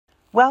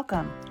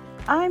Welcome.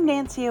 I'm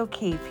Nancy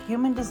OKeefe,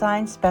 Human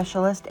Design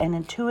Specialist and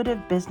Intuitive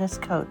Business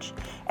Coach,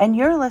 and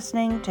you're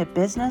listening to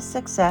Business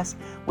Success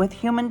with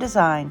Human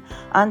Design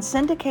on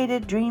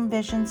syndicated Dream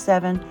Vision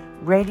 7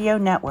 radio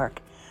network.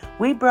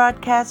 We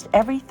broadcast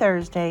every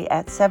Thursday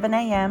at 7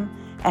 a.m.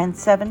 and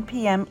 7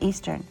 p.m.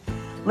 Eastern.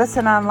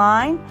 Listen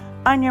online,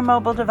 on your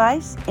mobile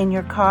device, in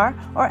your car,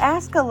 or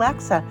ask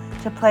Alexa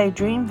to play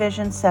Dream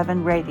Vision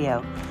 7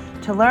 radio.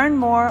 To learn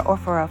more or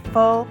for a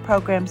full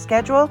program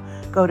schedule,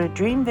 go to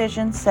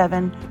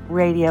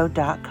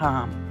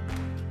dreamvision7radio.com.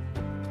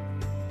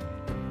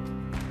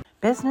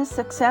 Business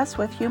Success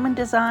with Human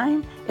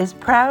Design is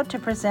proud to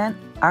present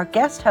our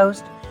guest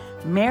host,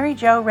 Mary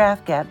Jo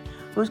Rathgeb,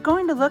 who's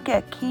going to look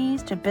at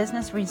keys to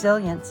business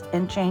resilience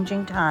in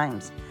changing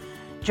times.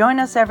 Join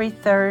us every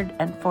third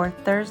and fourth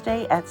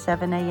Thursday at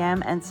 7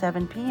 a.m. and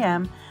 7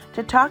 p.m.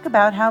 to talk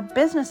about how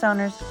business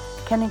owners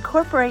can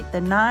incorporate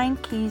the 9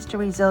 keys to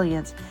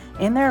resilience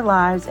in their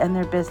lives and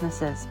their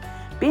businesses.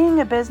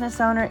 Being a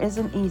business owner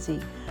isn't easy,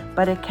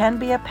 but it can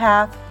be a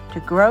path to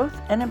growth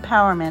and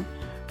empowerment,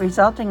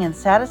 resulting in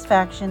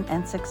satisfaction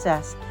and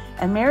success.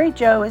 And Mary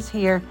Jo is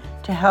here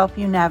to help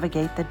you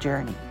navigate the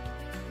journey.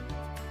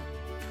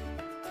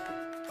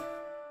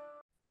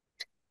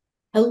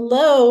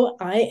 Hello,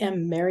 I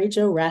am Mary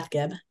Jo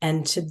Rathgeb,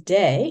 and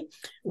today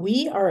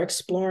we are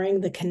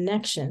exploring the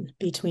connection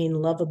between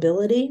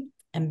lovability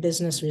and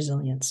business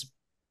resilience.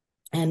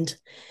 And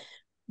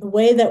the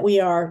way that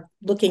we are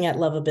looking at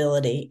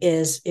lovability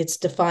is it's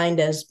defined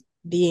as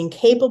being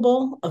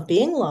capable of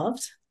being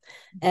loved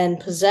and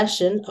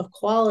possession of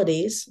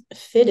qualities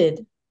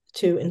fitted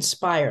to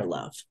inspire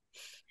love.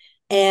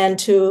 And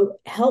to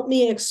help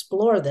me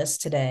explore this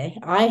today,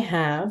 I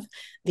have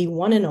the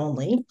one and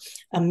only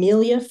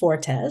Amelia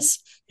Fortes,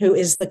 who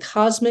is the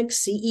Cosmic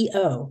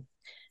CEO.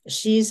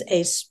 She's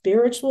a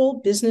spiritual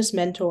business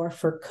mentor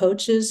for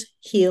coaches,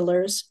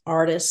 healers,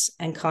 artists,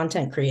 and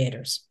content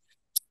creators.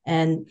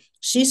 And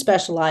she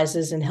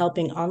specializes in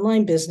helping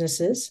online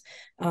businesses,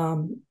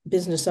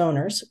 business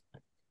owners,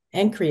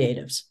 and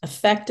creatives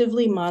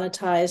effectively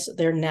monetize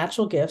their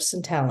natural gifts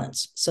and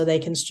talents so they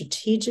can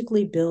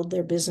strategically build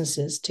their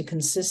businesses to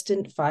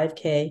consistent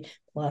 5K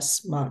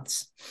plus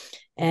months.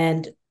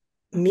 And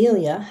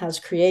Amelia has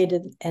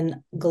created a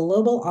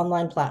global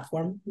online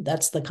platform,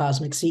 that's the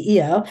Cosmic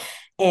CEO,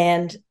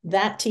 and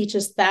that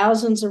teaches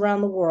thousands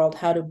around the world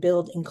how to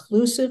build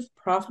inclusive,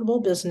 profitable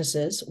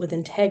businesses with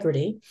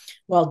integrity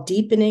while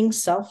deepening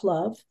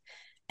self-love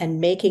and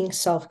making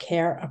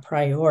self-care a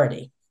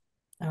priority.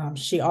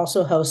 She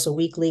also hosts a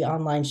weekly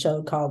online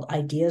show called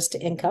Ideas to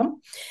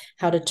Income,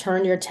 how to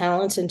turn your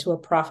talents into a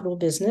profitable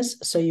business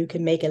so you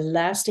can make a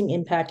lasting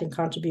impact and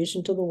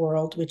contribution to the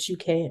world, which you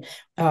can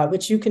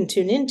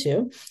tune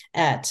into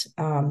at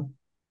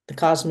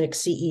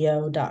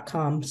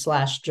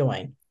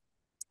thecosmicceo.com/join.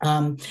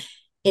 In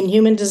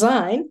human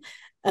design,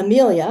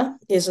 Amelia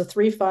is a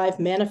 3/5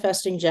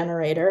 manifesting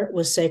generator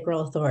with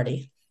sacral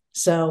authority.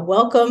 So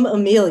welcome,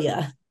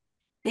 Amelia.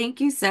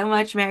 Thank you so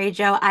much, Mary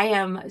Jo. I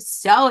am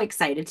so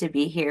excited to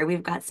be here.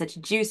 We've got such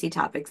juicy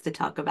topics to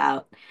talk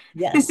about.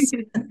 Yes.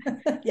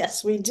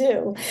 Yes, we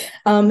do.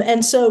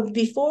 And so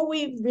before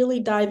we really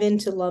dive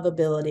into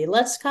lovability,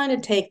 let's kind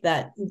of take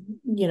that,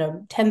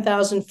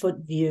 10,000 foot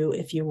view,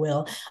 if you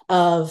will,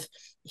 of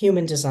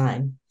human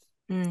design.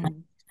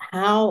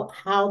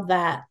 How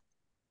that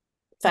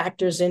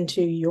factors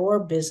into your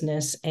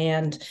business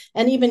and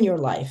even your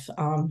life.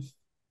 How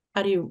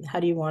do you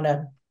want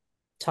to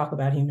talk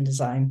about human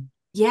design?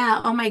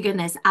 Yeah, oh my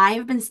goodness.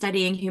 I've been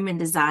studying human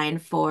design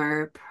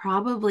for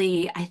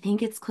probably, I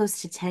think it's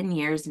close to 10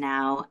 years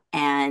now.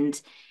 And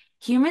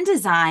human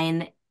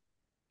design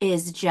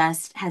has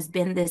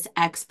been this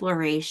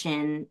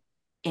exploration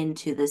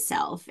into the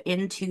self,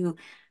 into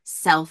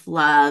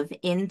self-love,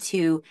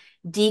 into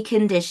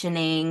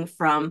deconditioning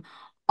from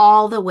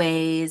all the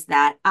ways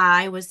that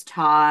I was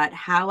taught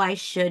how I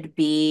should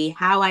be,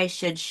 how I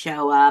should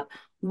show up,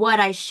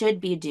 what I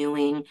should be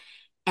doing,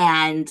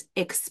 and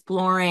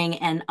exploring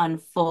and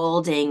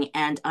unfolding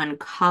and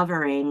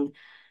uncovering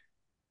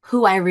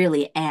who I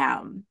really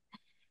am.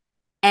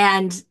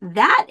 And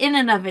that in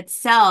and of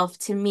itself,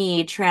 to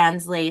me,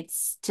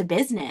 translates to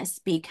business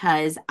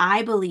because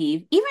I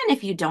believe, even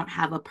if you don't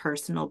have a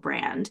personal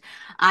brand,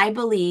 I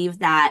believe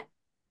that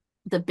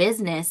the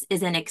business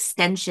is an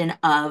extension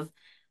of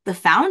the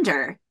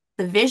founder,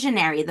 the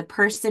visionary, the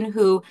person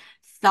who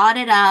thought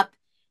it up,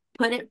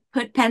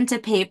 put pen to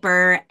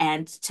paper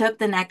and took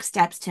the next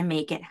steps to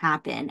make it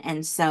happen.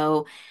 And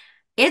so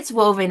it's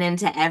woven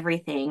into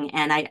everything.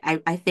 And I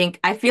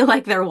feel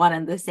like they're one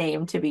and the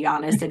same, to be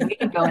honest. And we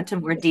can go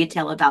into more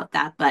detail about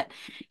that. But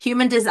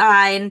human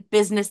design,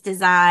 business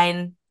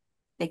design,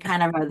 they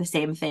kind of are the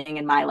same thing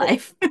in my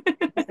life.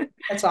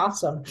 That's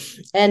awesome.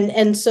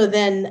 And so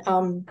then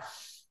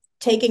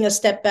taking a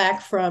step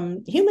back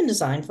from human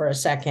design for a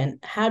second,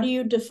 how do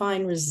you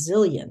define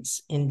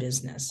resilience in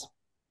business?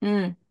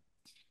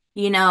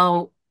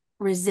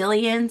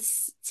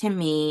 Resilience to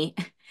me,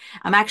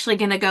 I'm actually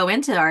going to go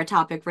into our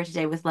topic for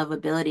today with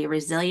lovability.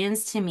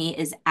 Resilience to me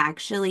is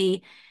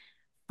actually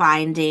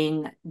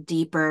finding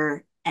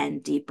deeper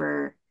and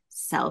deeper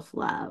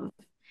self-love.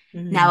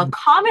 Now, a Mm,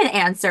 common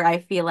answer I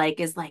feel like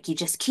is like you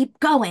just keep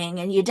going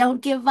and you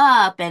don't give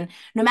up. And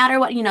no matter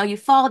what, you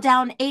fall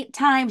down 8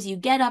 times, you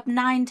get up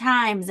 9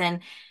 times. And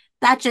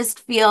that just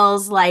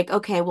feels like,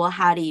 okay, well,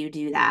 how do you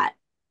do that?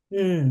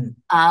 mm,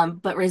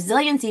 But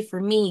resiliency for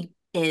me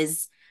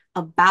is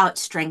about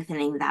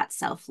strengthening that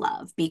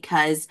self-love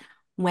because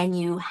when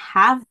you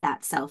have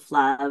that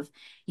self-love,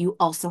 you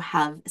also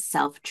have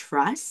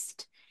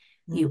self-trust,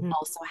 you mhm,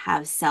 also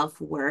have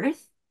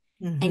self-worth,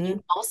 and you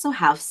mhm, also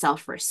have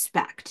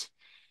self-respect.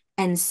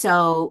 And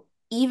so,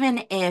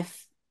 even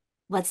if,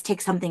 let's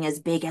take something as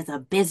big as a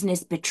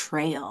business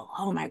betrayal,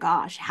 oh my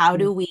gosh, how mm,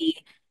 do we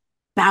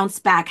bounce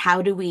back?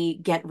 How do we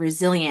get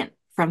resilient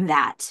from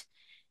that?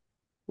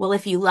 Well,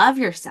 if you love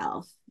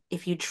yourself,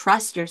 if you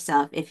trust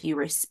yourself, if you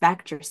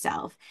respect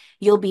yourself,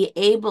 you'll be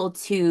able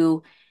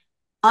to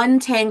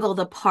untangle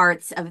the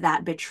parts of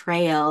that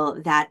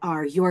betrayal that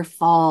are your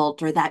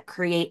fault or that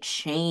create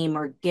shame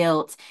or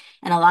guilt.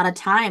 And a lot of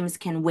times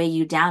can weigh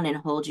you down and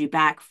hold you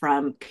back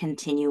from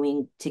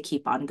continuing to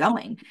keep on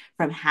going,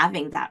 from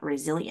having that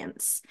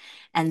resilience.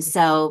 And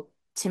so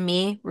to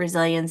me,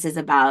 resilience is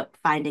about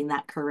finding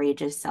that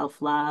courageous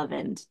self-love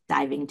and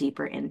diving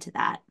deeper into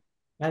that,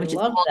 I which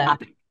is a love whole that.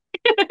 topic.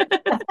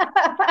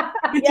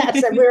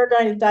 Yes, and we're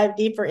going to dive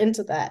deeper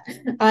into that.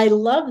 I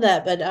love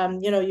that, but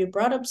you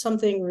brought up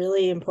something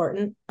really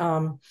important,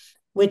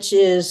 which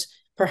is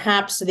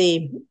perhaps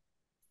the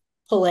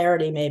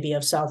polarity maybe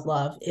of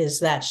self-love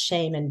is that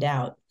shame and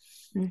doubt.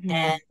 Hmm.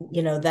 And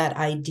that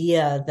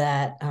idea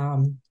that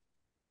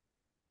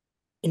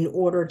in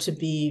order to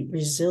be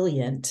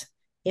resilient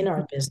in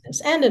our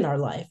business and in our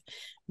life,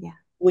 Yeah,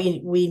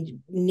 we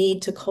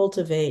need to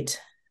cultivate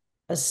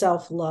a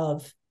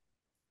self-love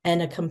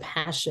and a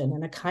compassion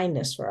and a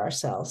kindness for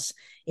ourselves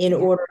in yeah.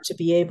 order to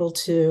be able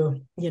to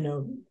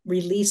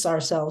release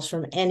ourselves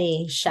from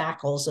any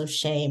shackles of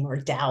shame or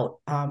doubt,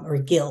 or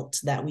guilt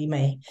that we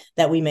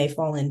may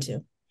fall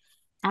into.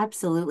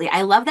 Absolutely.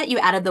 I love that you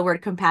added the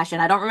word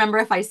compassion. I don't remember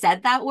if I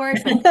said that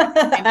word, but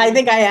I I mean,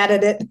 think I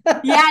added it.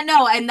 yeah,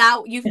 no, and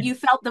that you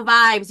felt the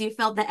vibes, you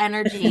felt the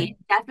energy.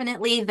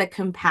 Definitely the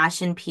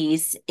compassion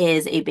piece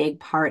is a big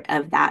part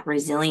of that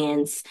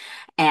resilience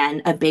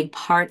and a big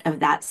part of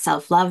that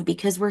self-love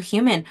because we're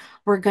human.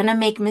 We're gonna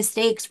make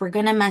mistakes, we're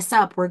gonna mess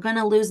up, we're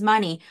gonna lose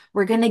money,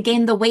 we're gonna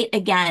gain the weight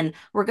again,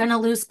 we're gonna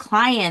lose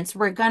clients,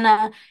 we're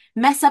gonna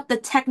mess up the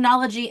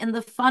technology in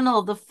the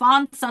funnel, the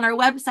fonts on our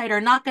website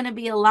are not gonna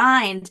be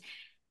aligned.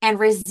 And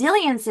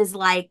resilience is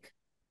like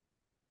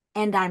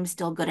and I'm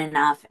still good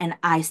enough and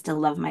I still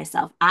love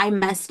myself. I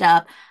messed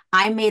up.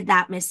 I made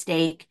that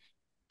mistake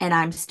and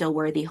I'm still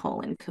worthy,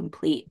 whole, and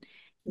complete.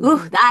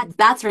 Ooh, Mhm.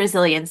 that's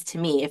resilience to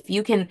me. If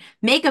you can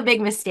make a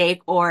big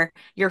mistake or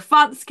your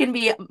fonts can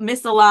be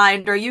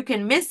misaligned or you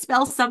can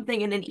misspell something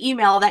in an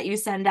email that you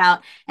send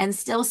out and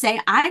still say,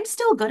 I'm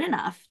still good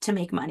enough to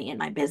make money in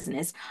my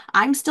business.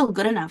 I'm still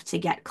good enough to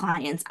get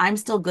clients. I'm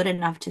still good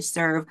enough to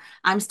serve.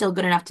 I'm still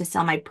good enough to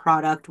sell my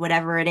product,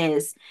 whatever it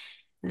is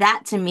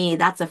that to me,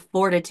 that's a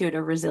fortitude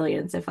of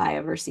resilience if I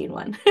ever seen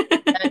one.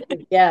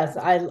 Yes,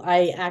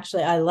 I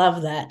actually I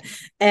love that.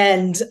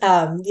 And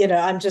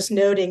I'm just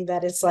noting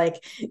that it's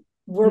like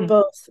we're Mhm.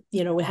 both,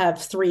 we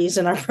have threes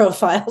in our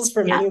profiles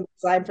from a Yeah. human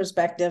design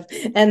perspective.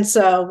 And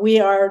so we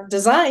are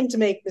designed to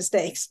make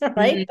mistakes,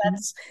 right?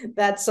 Mhm.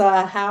 That's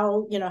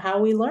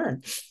how we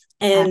learn.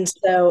 And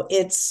so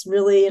it's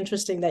really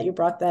interesting that you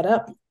brought that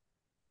up.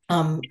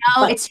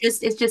 No, But it's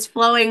just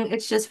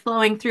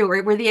flowing through.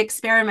 We're the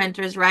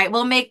experimenters, right?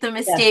 We'll make the yes.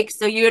 mistakes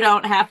so you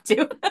don't have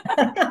to.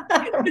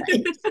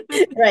 Right.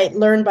 Right.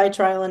 Learn by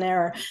trial and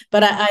error.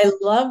 But I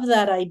love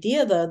that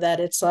idea, though, that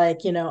it's like,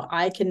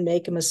 I can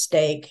make a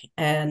mistake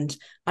and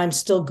I'm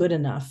still good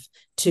enough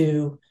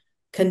to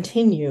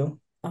continue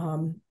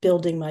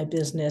building my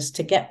business,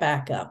 to get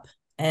back up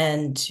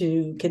and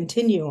to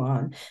continue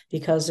on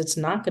because it's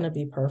not going to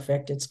be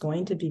perfect. It's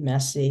going to be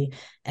messy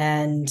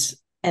and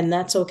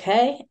that's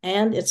okay.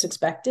 And it's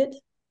expected.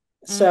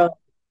 So, Mm.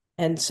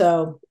 and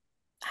so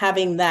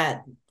having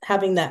that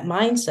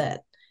mindset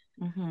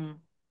Hmm.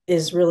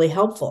 is really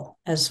helpful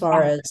as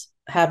far Yeah. as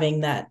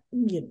having that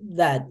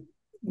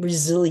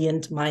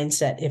resilient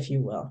mindset, if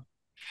you will.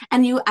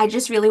 I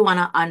just really want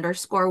to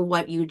underscore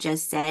what you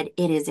just said.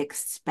 It is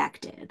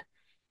expected.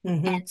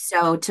 And Mm-hmm.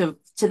 so to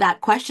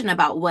that question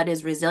about what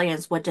is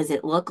resilience, what does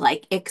it look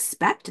like?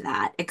 Expect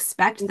that.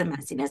 Expect the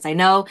messiness. I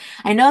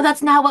know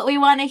that's not what we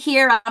want to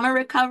hear. I'm a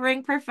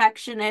recovering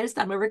perfectionist.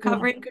 I'm a Yeah,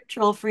 recovering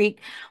control freak.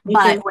 me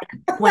too. But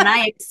when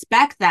I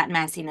expect that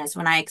messiness,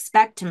 when I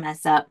expect to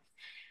mess up,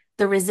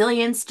 the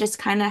resilience just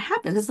kind of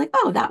happens. It's like,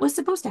 oh, that was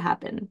supposed to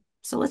happen.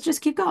 So let's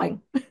just keep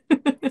going.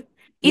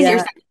 Easier Yeah,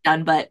 said than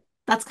done, but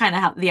that's kind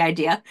of how the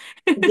idea.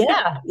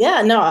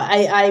 yeah. No,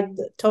 I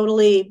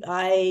totally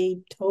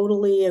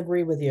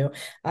agree with you.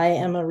 I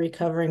am a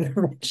recovering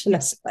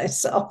perfectionist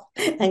myself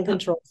and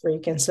control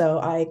freak, and so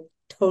I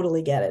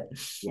totally get it.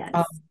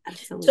 Um, Yes,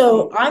 absolutely.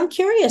 so I'm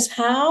curious,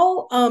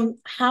 how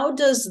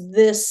does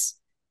this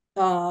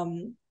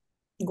um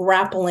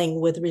grappling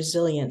with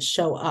resilience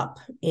show up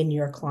in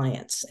your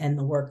clients and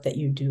the work that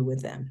you do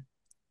with them?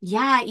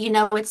 Yeah,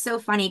 it's so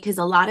funny because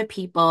a lot of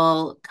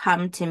people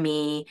come to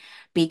me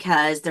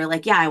because they're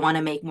like, yeah, I want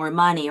to make more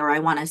money, or I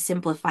want to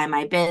simplify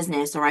my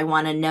business, or I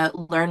want to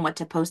learn what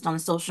to post on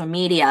social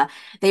media.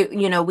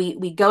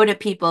 We go to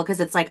people because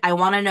it's like, I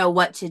want to know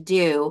what to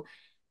do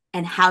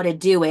and how to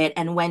do it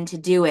and when to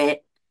do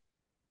it.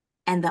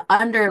 And the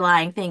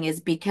underlying thing is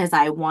because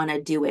I want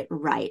to do it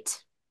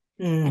right.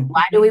 And Mm.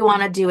 why do we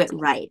want to do it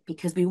right?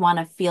 Because we want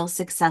to feel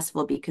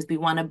successful, because we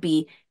want to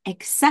be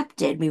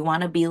accepted, we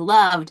want to be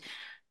loved.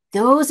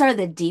 Those are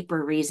the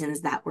deeper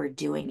reasons that we're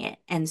doing it.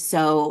 And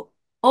so,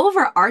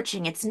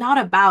 overarching, it's not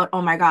about,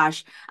 oh my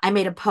gosh, I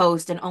made a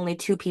post and only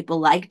two people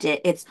liked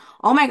it. It's,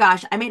 oh my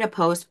gosh, I made a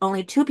post,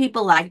 only two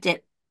people liked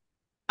it.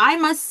 I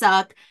must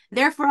suck.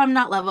 Therefore, I'm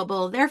not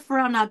lovable. Therefore,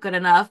 I'm not good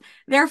enough.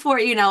 Therefore,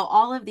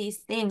 all of these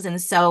things.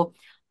 And so,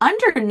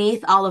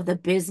 underneath all of the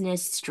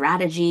business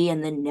strategy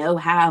and the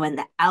know-how and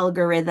the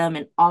algorithm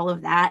and all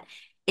of that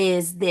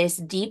is this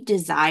deep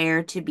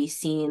desire to be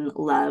seen,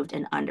 loved,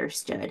 and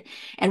understood.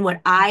 And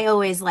what I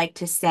always like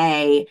to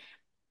say,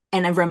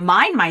 and I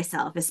remind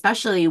myself,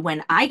 especially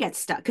when I get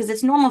stuck, because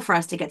it's normal for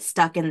us to get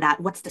stuck in that,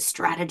 what's the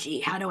strategy?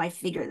 How do I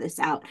figure this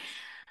out?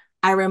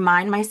 I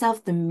remind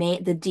myself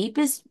the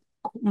deepest,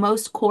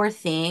 most core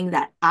thing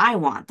that I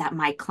want, that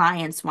my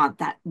clients want,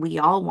 that we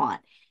all want,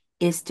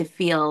 is to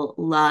feel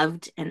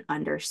loved and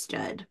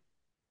understood.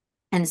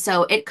 And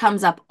so it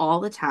comes up all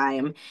the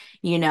time.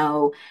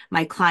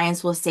 My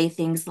clients will say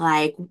things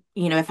like,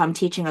 if I'm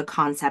teaching a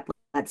concept,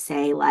 let's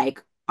say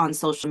like on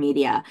social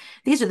media,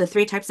 these are the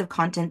three types of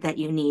content that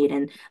you need.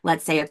 And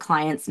let's say a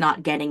client's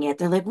not getting it.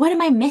 They're like, what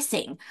am I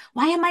missing?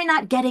 Why am I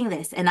not getting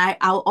this? And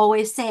I'll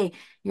always say,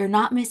 you're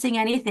not missing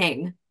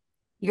anything.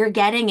 You're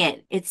getting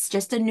it. It's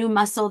just a new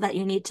muscle that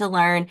you need to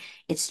learn.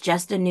 It's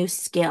just a new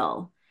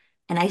skill.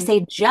 And I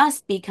say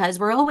just because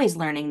we're always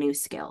learning new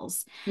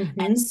skills. And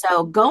Mm-hmm.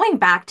 so going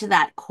back to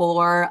that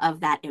core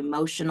of that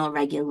emotional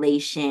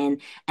regulation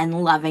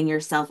and loving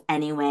yourself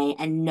anyway,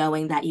 and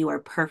knowing that you are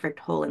perfect,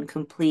 whole, and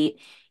complete,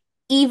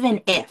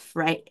 even if,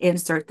 right,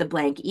 insert the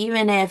blank,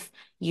 even if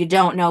you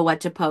don't know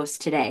what to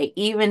post today,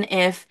 even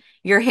if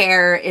your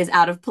hair is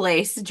out of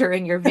place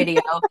during your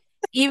video,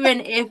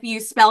 even if you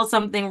spell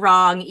something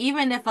wrong,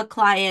 even if a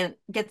client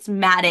gets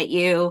mad at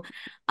you.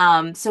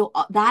 So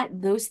that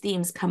those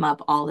themes come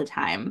up all the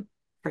time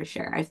for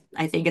sure.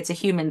 I think it's a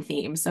human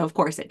theme, so of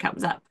course it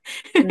comes up.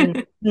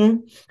 Mm-hmm.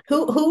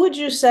 Who would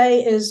you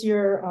say is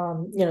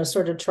your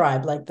sort of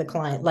tribe, like the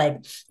client?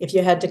 Like if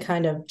you had to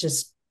kind of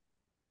just,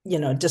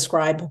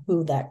 describe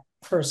who that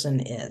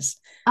person is.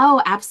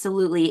 Oh,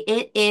 absolutely.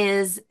 It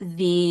is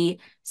the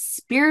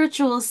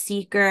spiritual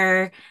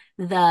seeker,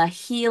 the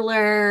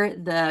healer,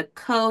 the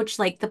coach,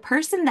 like the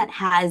person that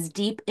has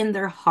deep in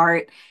their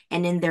heart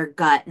and in their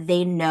gut,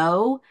 they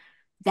know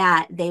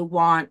that they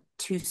want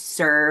to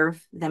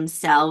serve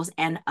themselves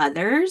and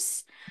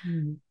others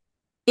Mm.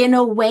 in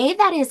a way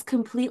that is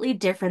completely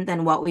different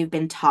than what we've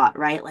been taught,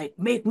 right? Like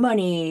make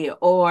money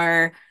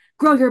or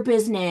grow your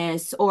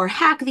business or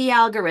hack the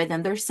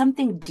algorithm. There's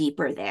something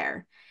deeper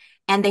there.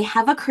 And they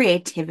have a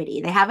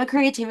creativity. They have a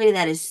creativity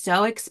that is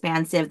so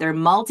expansive. They're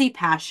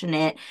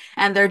multi-passionate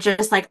and they're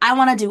just like, I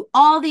want to do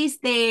all these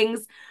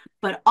things,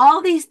 but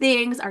all these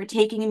things are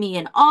taking me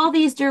in all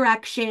these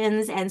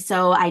directions. And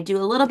so I do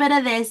a little bit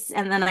of this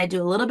and then I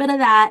do a little bit of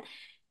that.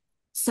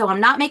 So I'm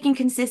not making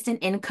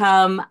consistent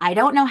income. I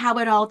don't know how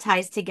it all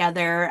ties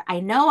together. I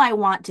know I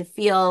want to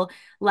feel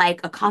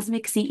like a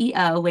cosmic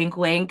CEO, wink,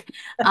 wink,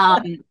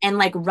 and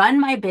like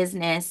run my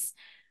business,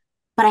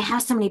 but I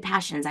have so many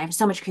passions. I have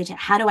so much creativity.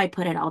 How do I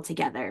put it all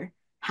together?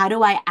 How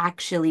do I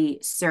actually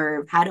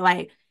serve? How do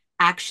I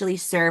actually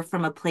serve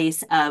from a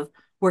place of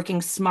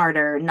working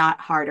smarter, not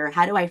harder?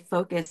 How do I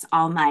focus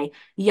all my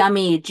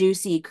yummy,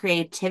 juicy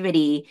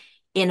creativity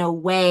in a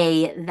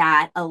way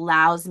that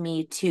allows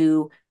me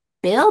to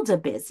build a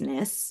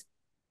business,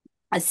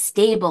 a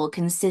stable,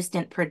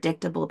 consistent,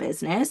 predictable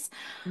business,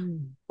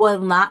 Mm.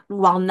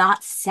 while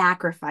not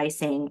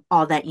sacrificing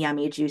all that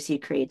yummy, juicy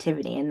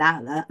creativity? And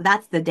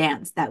that's the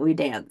dance that we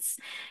dance.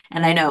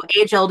 And I Right. know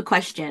age-old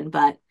question,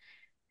 but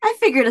I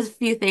figured a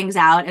few things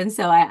out. And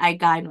so I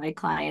guide my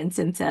clients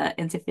into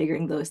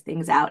figuring those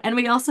things out. And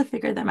we also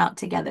figure them out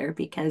together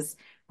because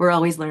we're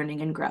always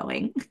learning and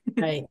growing.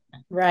 Right,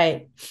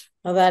 right.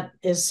 Well, that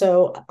is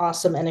so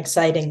awesome and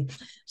exciting.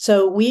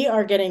 So we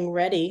are getting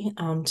ready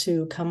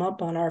to come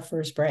up on our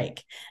first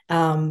break.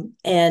 And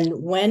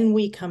when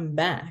we come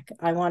back,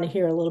 I want to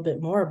hear a little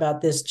bit more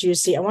about this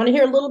juicy. I want to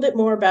hear a little bit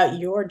more about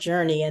your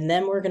journey, and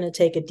then we're going to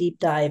take a deep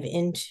dive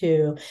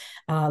into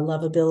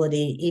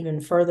lovability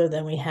even further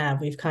than we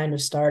have. We've kind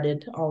of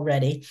started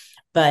already,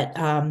 but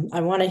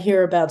I want to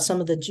hear about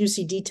some of the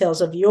juicy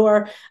details of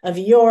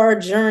your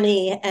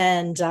journey,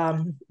 and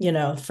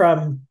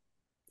from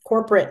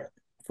corporate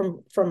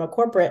from a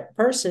corporate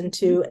person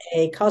to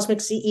a cosmic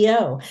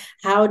CEO.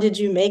 How did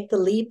you make the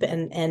leap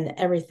and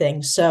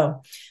everything?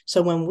 So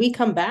when we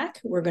come back,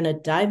 we're going to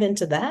dive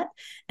into that.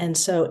 And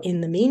so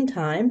in the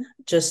meantime,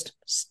 just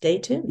stay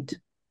tuned.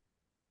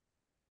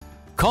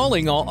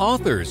 Calling all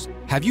authors.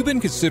 Have you been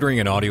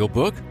considering an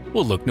audiobook?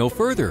 Well, look no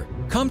further.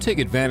 Come take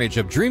advantage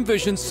of Dream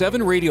Vision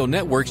 7 Radio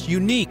Network's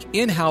unique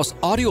in-house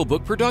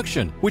audiobook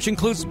production, which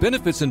includes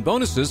benefits and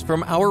bonuses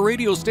from our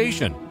radio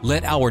station.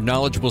 Let our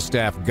knowledgeable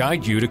staff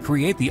guide you to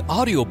create the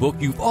audiobook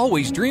you've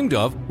always dreamed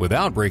of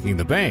without breaking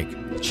the bank.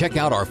 Check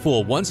out our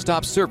full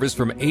one-stop service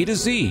from A to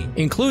Z,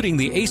 including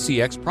the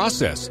ACX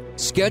process.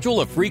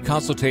 Schedule a free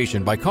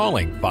consultation by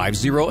calling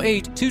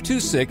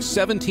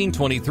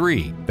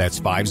 508-226-1723. That's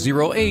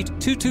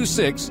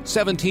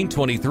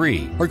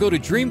 508-226-1723. Or go to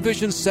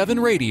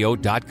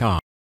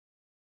dreamvision7radio.com.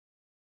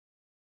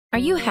 Are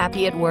you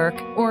happy at work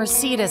or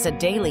see it as a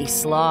daily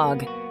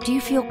slog? Do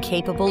you feel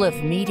capable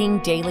of meeting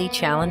daily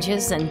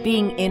challenges and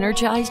being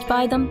energized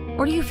by them?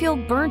 Or do you feel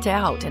burnt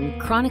out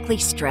and chronically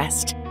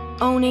stressed?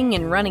 Owning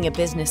and running a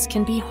business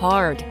can be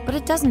hard, but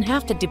it doesn't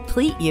have to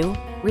deplete you.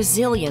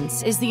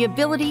 Resilience is the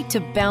ability to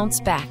bounce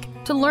back,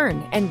 to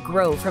learn and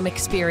grow from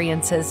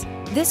experiences.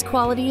 This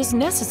quality is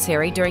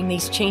necessary during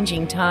these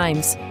changing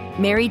times.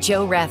 Mary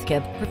Jo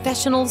Rathgeb,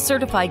 professional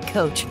certified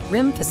coach,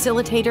 RIM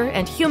facilitator,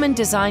 and human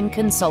design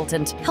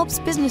consultant, helps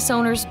business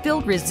owners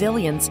build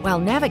resilience while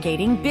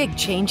navigating big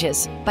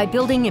changes. By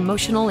building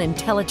emotional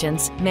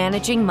intelligence,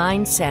 managing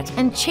mindset,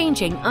 and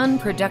changing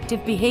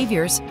unproductive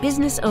behaviors,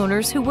 business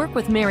owners who work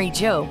with Mary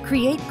Jo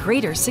create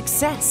greater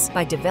success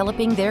by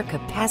developing their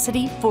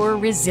capacity for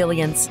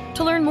resilience.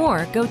 To learn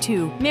more, go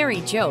to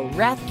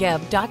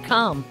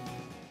maryjorathgeb.com.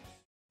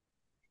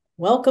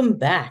 Welcome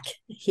back.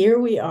 Here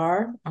we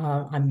are.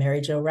 I'm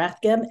Mary Jo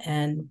Rathgeb,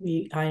 and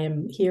I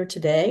am here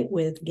today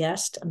with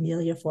guest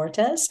Amelia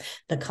Fortes,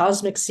 the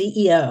Cosmic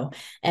CEO,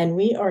 and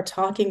we are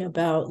talking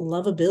about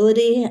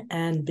lovability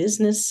and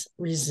business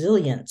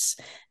resilience.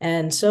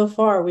 And so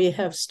far, we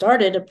have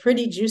started a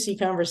pretty juicy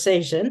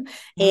conversation,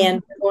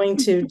 and we're going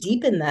to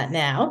deepen that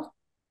now.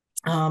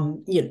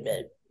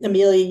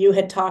 Amelia, you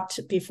had talked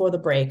before the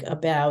break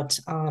about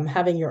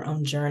having your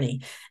own journey.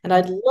 And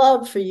I'd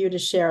love for you to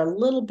share a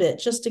little bit,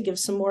 just to give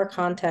some more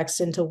context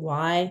into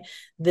why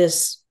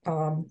this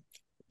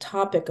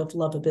topic of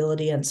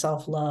lovability and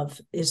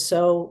self-love is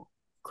so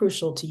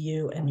crucial to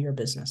you and your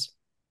business.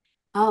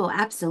 Oh,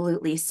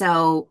 absolutely.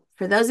 So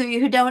for those of you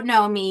who don't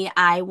know me,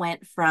 I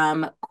went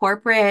from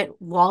corporate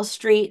Wall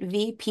Street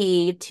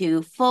VP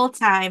to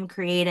full-time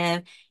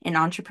creative and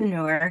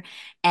entrepreneur.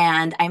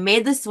 And I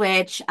made the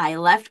switch. I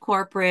left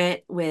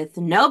corporate with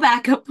no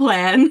backup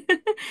plan.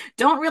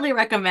 Don't really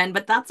recommend,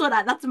 but that's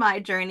my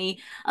journey.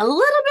 A little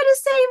bit of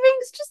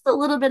savings, just a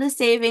little bit of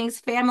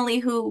savings, family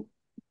who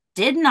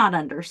did not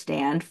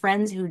understand,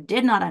 friends who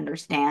did not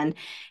understand,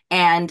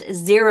 and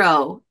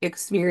zero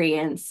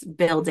experience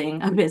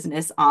building a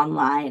business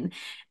online.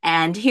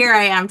 And here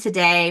I am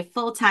today,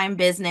 full-time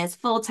business,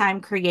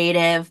 full-time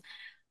creative.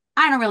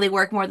 I don't really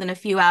work more than a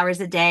few hours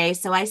a day.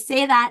 So I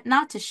say that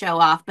not to show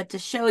off, but to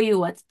show you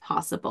what's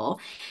possible.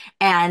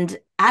 And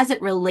as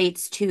it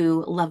relates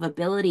to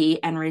lovability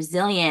and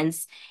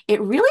resilience,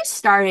 it really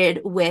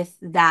started with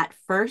that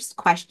first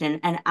question.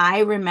 And I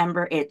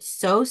remember it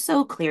so,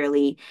 so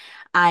clearly.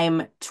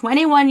 I'm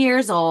 21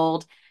 years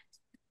old.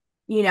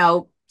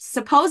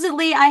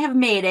 Supposedly I have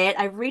made it.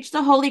 I've reached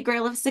the holy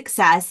grail of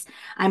success.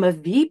 I'm a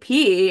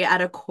VP at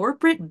a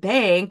corporate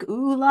bank.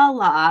 Ooh la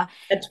la.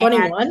 At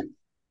 21?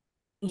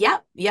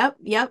 Yep, yep,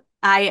 yep.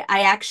 I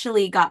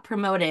actually got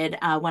promoted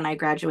when I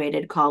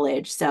graduated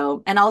college.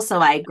 So, and also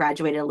I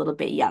graduated a little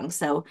bit young.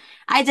 So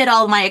I did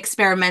all my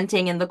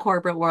experimenting in the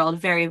corporate world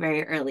very,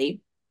 very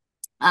early.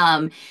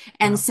 And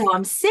Wow. so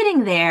I'm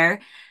sitting there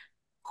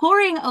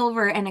poring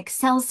over an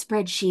Excel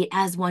spreadsheet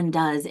as one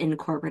does in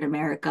corporate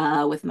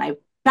America with my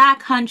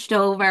back hunched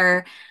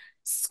over,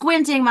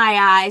 squinting my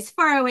eyes,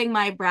 furrowing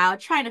my brow,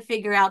 trying to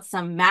figure out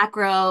some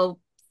macro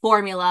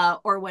formula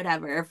or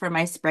whatever for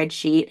my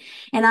spreadsheet.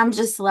 And I'm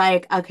just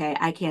like, okay,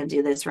 I can't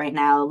do this right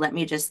now. Let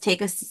me just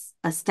take a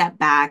step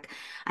back.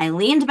 I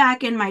leaned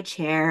back in my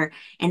chair,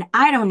 and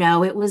I don't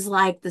know, it was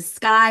like the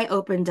sky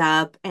opened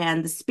up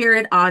and the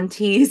spirit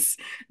aunties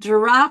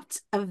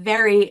dropped a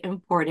very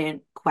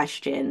important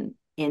question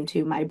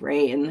into my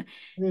brain.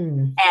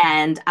 And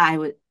and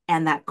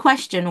that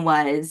question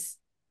was,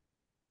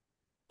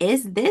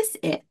 is this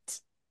it?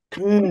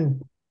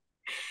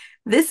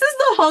 This is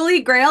the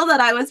holy grail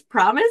that I was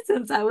promised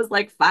since I was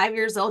like 5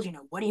 years old.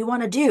 What do you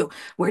want to do?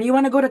 Where do you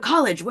want to go to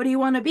college? What do you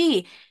want to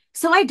be?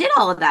 So I did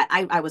all of that.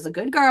 I was a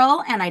good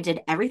girl, and I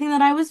did everything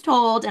that I was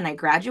told, and I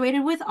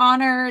graduated with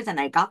honors, and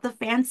I got the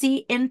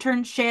fancy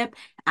internship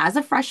as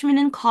a freshman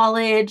in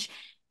college,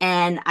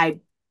 and I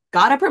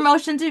got a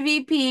promotion to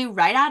VP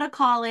right out of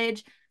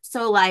college.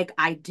 So like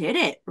I did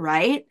it,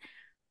 right?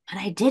 But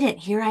I didn't.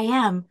 Here I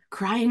am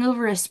crying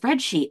over a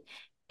spreadsheet.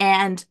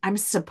 And I'm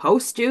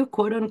supposed to,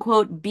 quote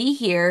unquote, be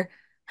here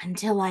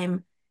until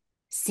I'm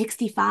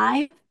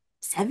 65,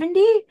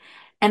 70.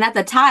 And at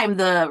the time,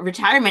 the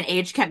retirement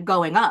age kept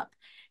going up.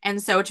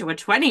 And so to a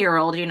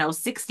 20-year-old,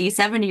 60,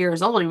 70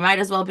 years old, you might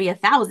as well be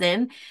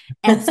 1,000.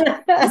 And so,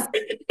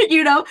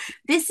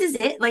 this is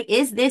it. Like,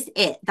 is this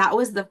it? That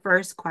was the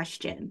first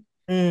question.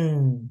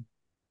 And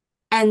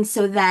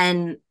so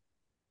then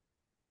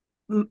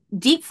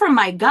deep from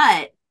my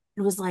gut,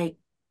 it was like,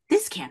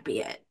 this can't be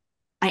it.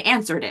 I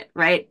answered it,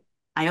 right?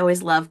 I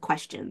always love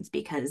questions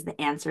because the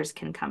answers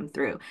can come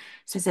through.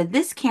 So I said,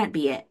 this can't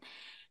be it.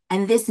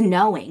 And this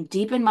knowing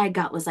deep in my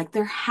gut was like,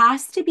 there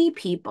has to be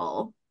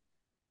people,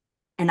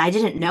 and I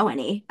didn't know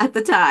any at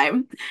the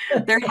time.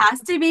 There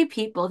has to be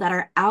people that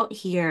are out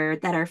here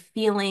that are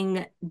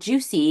feeling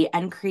juicy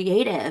and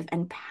creative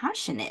and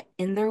passionate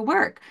in their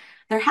work.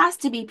 There has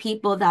to be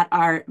people that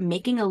are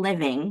making a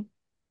living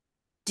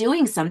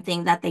doing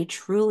something that they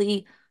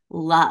truly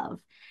love.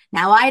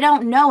 Now, I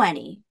don't know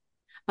any,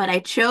 but I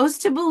chose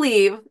to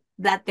believe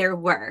that there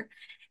were.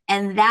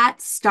 And that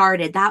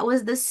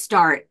was the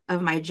start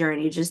of my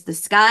journey. Just the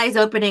skies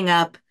opening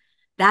up,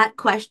 that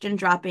question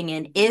dropping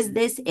in, is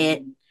this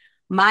it?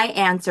 My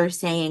answer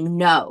saying,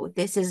 no,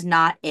 this is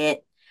not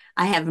it.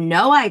 I have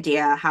no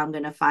idea how I'm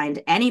going to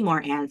find any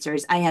more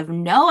answers. I have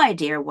no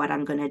idea what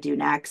I'm going to do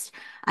next.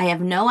 I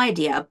have no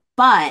idea,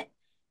 but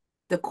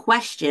the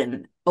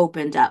question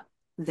opened up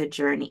the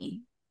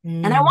journey.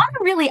 And I Mm, want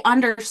to really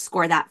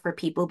underscore that for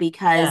people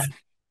yeah, because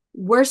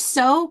we're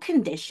so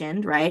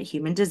conditioned, right?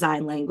 Human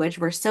design language,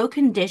 we're so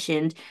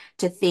conditioned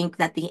to think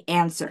that the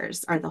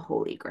answers are the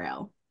holy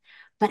grail.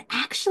 But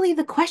actually,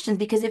 the questions,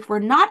 because if we're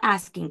not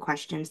asking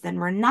questions, then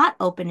we're not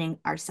opening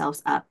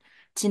ourselves up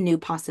to new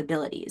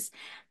possibilities.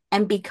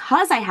 And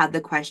because I had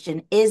the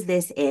question, is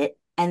this it?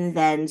 And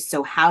then,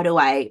 so how do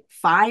I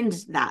find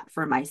that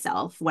for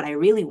myself, what I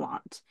really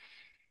want?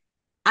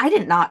 I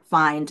did not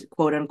find,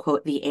 quote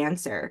unquote, the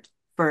answer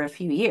for a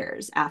few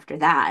years after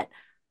that.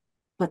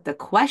 But the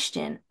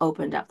question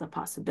opened up the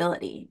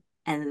possibility.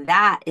 And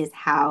that is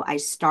how I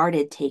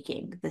started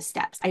taking the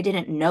steps. I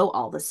didn't know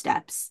all the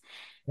steps.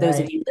 Those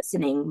of right. you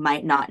listening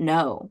might not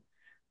know,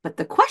 but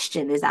the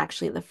question is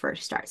actually the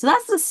first start. So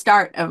that's the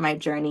start of my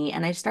journey.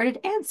 And I started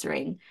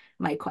answering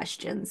my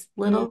questions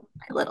Mm, little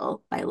by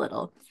little by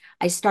little.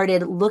 I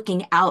started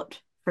looking out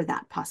for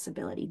that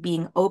possibility,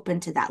 being open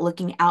to that,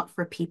 looking out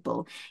for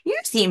people. You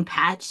seem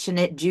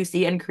passionate,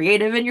 juicy, and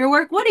creative in your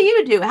work. What do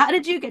you do? How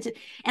did you get to?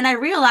 And I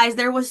realized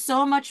there was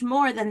so much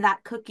more than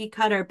that cookie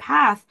cutter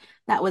path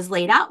that was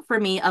laid out for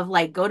me of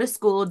like, go to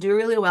school, do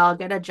really well,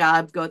 get a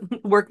job, go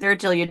work there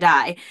till you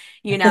die.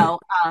 You know,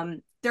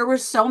 there were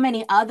so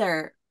many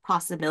other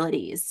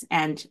possibilities.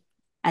 And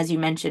as you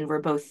mentioned, we're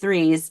both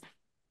threes.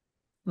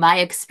 My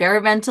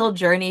experimental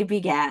journey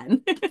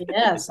began.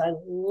 yes, I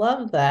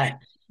love that.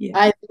 Yeah.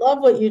 I love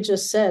what you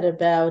just said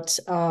about,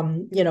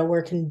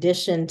 we're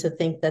conditioned to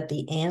think that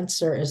the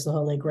answer is the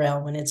Holy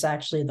Grail when it's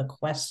actually the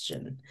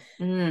question,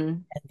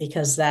 Mm,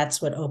 because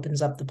that's what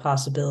opens up the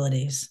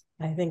possibilities.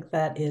 I think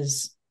that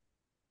is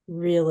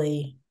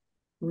really,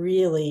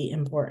 really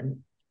important.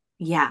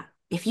 yeah.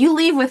 If you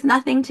leave with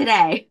nothing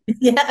today,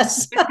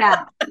 Yes, with I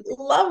that,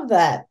 love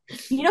that.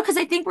 because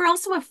I think we're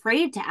also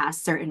afraid to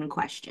ask certain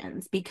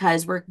questions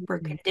because we're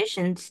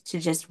conditioned to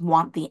just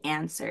want the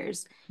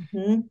answers.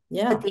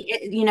 But Yeah,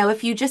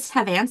 if you just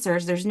have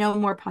answers, there's no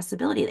more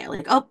possibility there.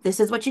 Like, oh, this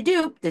is what you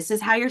do. This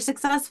is how you're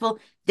successful.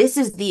 This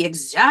is the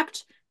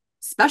exact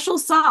special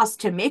sauce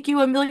to make you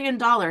 $1 million.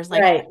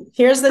 Like, right.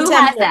 Here's the who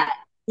has template. that?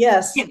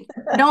 Yes. Yeah,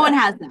 no one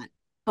has that.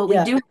 But we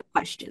Yeah, do have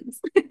questions.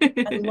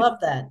 I love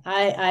that.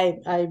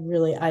 I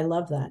really I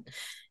love that.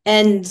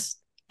 And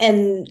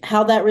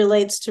how that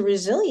relates to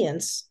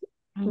resilience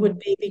would Mm.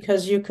 be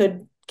because you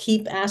could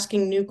keep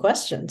asking new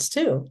questions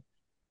too.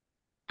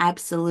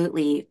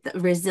 Absolutely.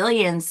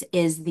 Resilience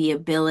is the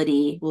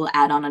ability, we'll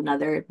add on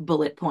another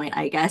bullet point,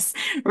 I guess,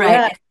 right?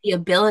 Yeah, It's the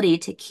ability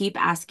to keep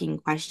asking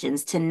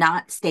questions, to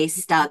not stay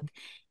stuck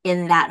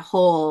in that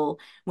hole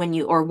when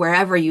you or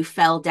wherever you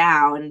fell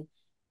down,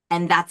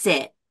 and that's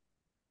it.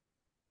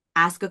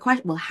 Ask a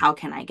question. Well, how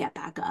can I get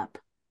back up?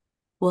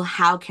 Well,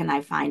 how can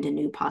I find a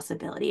new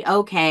possibility?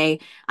 Okay,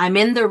 I'm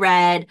in the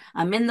red.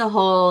 I'm in the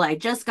hole. I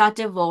just got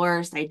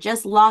divorced. I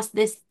just lost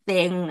this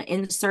thing.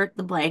 Insert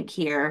the blank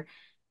here.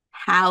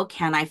 How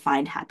can I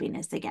find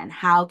happiness again?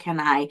 How can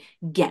I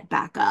get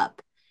back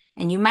up?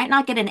 And you might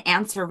not get an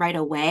answer right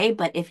away,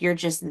 but if you're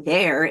just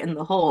there in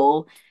the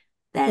hole,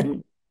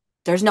 then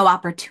there's no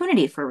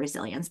opportunity for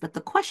resilience, but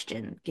the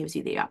question gives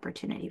you the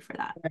opportunity for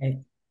that. right.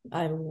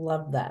 I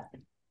love that.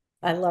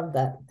 I love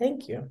that.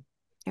 Thank you.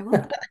 You're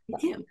welcome. Me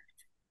too.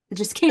 It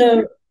just came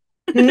through. So,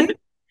 hmm? It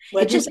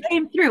What'd you just say?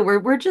 came through.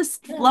 We're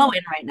just Yeah,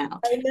 flowing right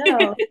now. I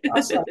know.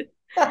 Awesome.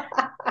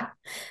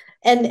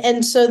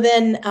 And so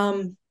then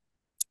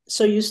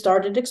so you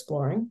started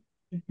exploring,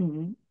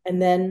 Mhm.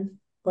 and then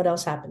what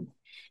else happened?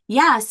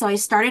 Yeah, so I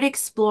started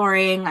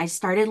exploring. I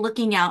started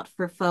looking out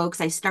for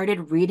folks. I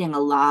started reading a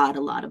lot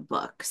of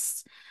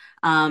books.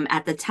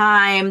 At the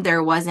time,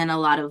 there wasn't a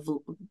lot of,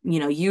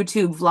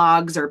 YouTube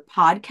vlogs or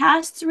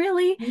podcasts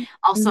really.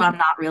 Also, Mhm. I'm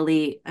not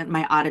really,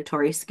 my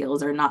auditory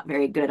skills are not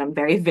very good. I'm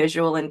very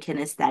visual and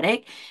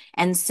kinesthetic.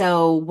 And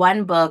so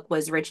one book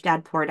was Rich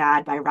Dad Poor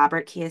Dad by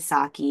Robert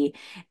Kiyosaki.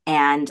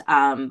 And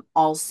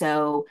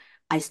also,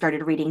 I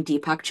started reading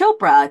Deepak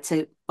Chopra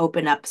to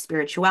open up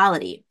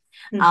spirituality.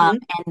 Um, Mhm.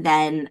 and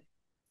then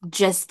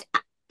just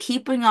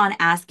keeping on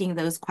asking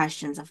those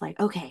questions of like,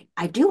 okay,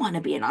 I do want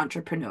to be an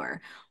entrepreneur.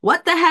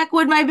 What the heck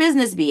would my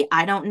business be?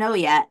 I don't know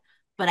yet,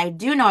 but I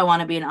do know I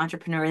want to be an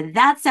entrepreneur.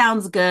 That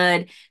sounds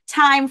good.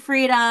 Time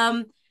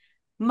freedom,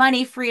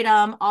 money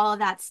freedom, all of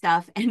that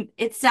stuff. And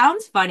it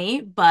sounds funny,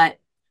 but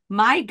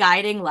my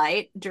guiding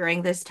light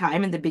during this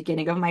time in the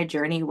beginning of my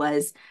journey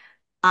was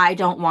I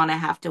don't want to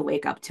have to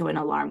wake up to an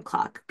alarm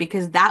clock,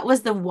 because that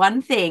was the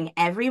one thing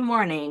every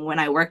morning when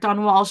I worked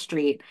on Wall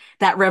Street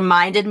that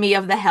reminded me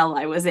of the hell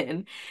I was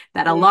in.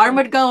 That alarm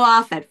would go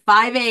off at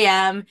 5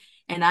 a.m.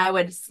 and I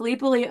would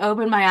sleepily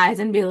open my eyes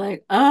and be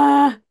like,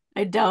 I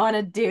don't want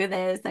to do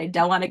this. I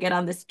don't want to get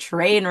on this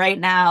train right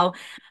now.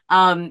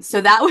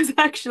 So that was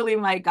actually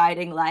my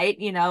guiding light,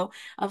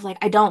 of like,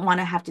 I don't want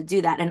to have to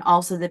do that. And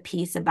also the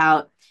piece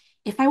about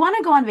if I want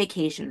to go on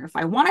vacation or if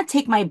I want to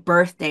take my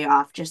birthday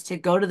off just to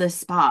go to the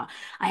spa,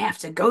 I have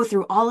to go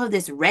through all of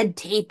this red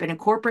tape and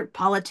corporate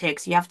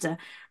politics. You have to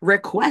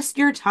request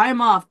your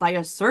time off by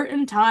a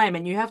certain time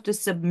and you have to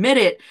submit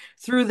it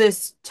through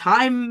this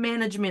time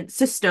management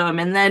system.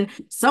 And then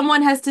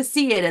someone has to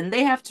see it and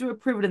they have to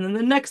approve it. And then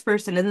the next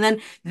person, and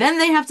then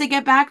they have to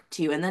get back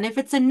to you. And then if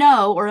it's a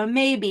no or a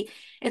maybe,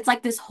 it's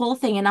like this whole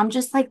thing. And I'm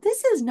just like,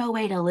 this is no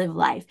way to live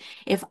life.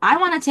 If I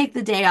want to take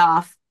the day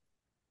off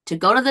to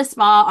go to the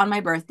spa on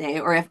my birthday,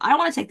 or if I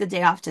want to take the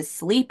day off to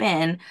sleep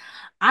in,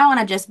 I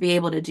want to just be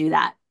able to do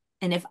that.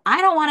 And if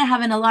I don't want to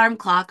have an alarm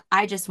clock,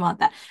 I just want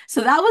that.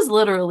 So that was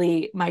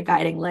literally my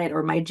guiding light,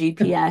 or my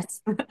GPS,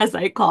 as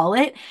I call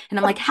it. And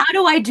I'm like, how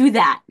do I do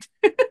that?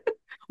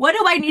 What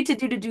do I need to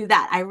do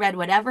that? I read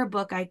whatever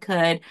book I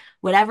could,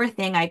 whatever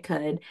thing I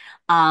could.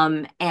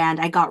 And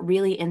I got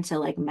really into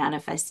like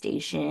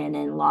manifestation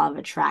and law of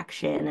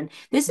attraction. And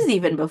this is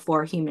even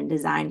before human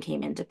design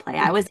came into play.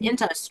 I was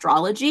into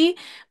astrology,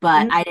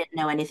 but I didn't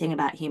know anything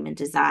about human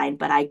design.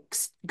 But I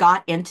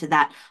got into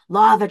that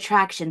law of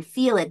attraction,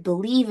 feel it,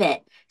 believe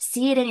it,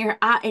 see it in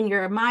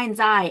your mind's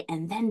eye,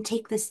 and then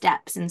take the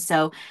steps. And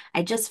so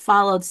I just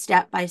followed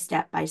step by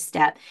step by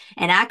step.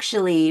 And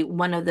actually,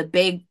 one of the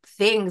big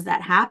things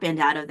that happened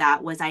out of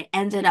that was I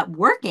ended up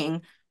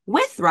working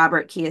with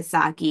Robert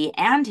Kiyosaki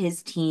and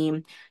his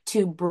team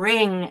to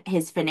bring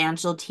his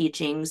financial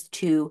teachings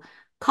to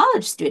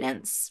college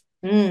students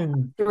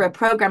through a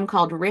program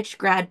called Rich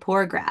Grad,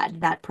 Poor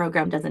Grad. That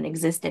program doesn't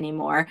exist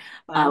anymore.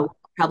 Wow.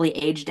 Probably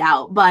aged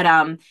out, but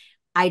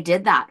I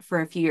did that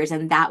for a few years,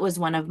 and that was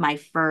one of my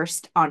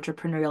first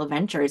entrepreneurial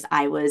ventures.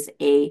 I was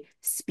a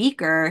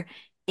speaker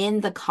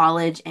in the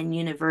college and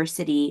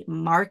university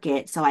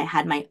market. So I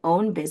had my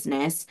own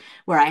business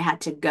where I had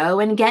to go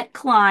and get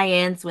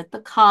clients with the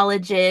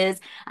colleges.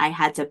 I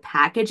had to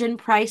package and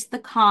price the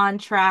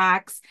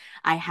contracts.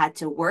 I had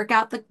to work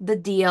out the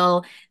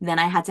deal. Then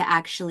I had to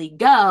actually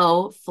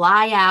go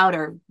fly out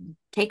or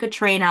take a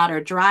train out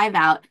or drive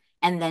out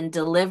and then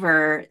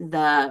deliver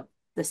the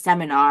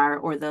seminar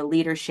or the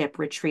leadership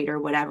retreat or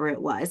whatever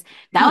it was.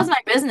 That was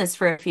my business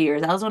for a few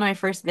years. That was one of my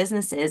first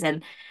businesses.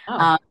 And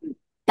Oh.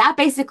 that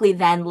basically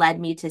then led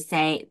me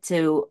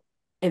to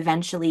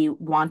eventually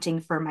wanting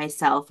for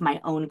myself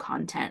my own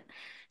content.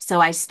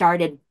 So I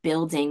started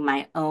building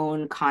my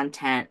own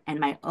content and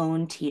my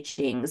own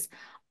teachings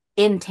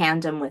in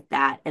tandem with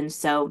that. And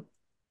so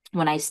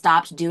when I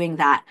stopped doing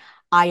that,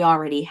 I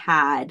already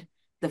had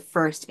the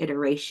first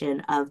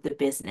iteration of the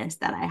business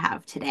that I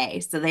have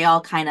today. So they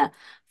all kind of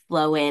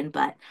flow in,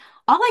 but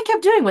all I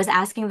kept doing was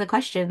asking the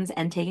questions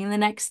and taking the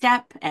next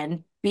step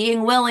and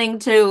being willing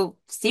to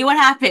see what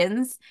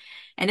happens.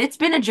 And it's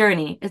been a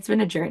journey. It's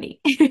been a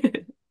journey.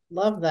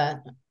 Love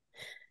that.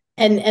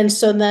 And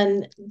so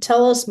then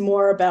tell us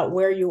more about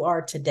where you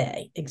are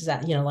today.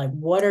 Exactly, like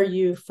what are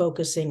you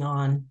focusing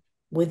on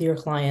with your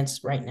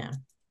clients right now?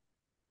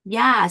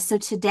 Yeah, so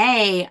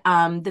today,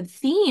 the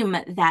theme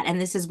that,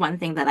 and this is one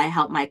thing that I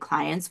help my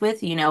clients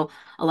with, a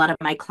lot of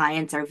my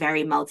clients are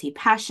very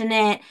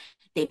multi-passionate.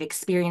 They've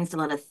experienced a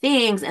lot of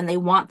things and they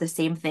want the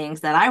same things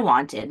that I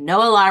wanted.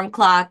 No alarm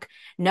clock,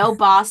 no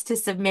boss to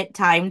submit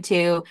time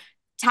to.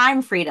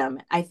 Time freedom,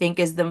 I think,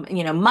 is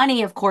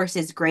money, of course,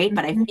 is great,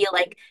 but I feel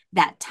like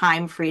that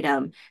time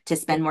freedom to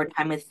spend more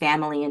time with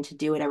family and to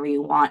do whatever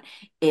you want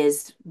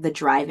is the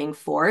driving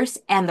force.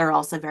 And they're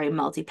also very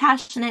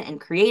multi-passionate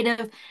and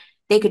creative.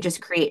 They could just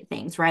create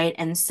things, right?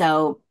 And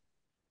so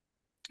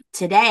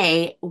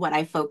today, what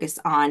I focus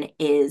on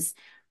is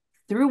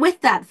through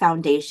with that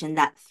foundation,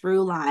 that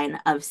through line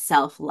of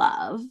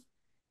self-love.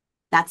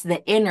 That's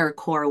the inner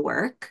core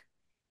work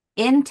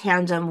in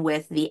tandem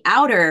with the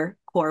outer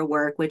core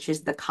work, which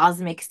is the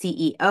cosmic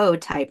CEO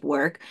type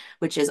work,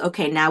 which is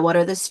okay, now what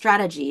are the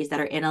strategies that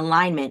are in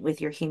alignment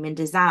with your human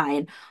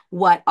design?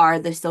 What are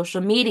the social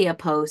media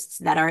posts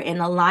that are in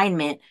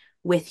alignment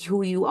with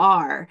who you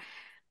are?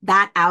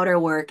 That outer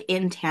work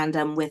in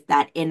tandem with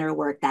that inner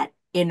work, that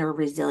inner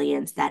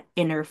resilience, that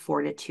inner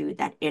fortitude,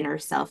 that inner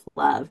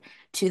self-love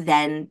to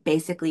then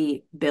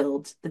basically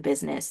build the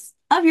business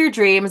of your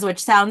dreams,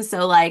 which sounds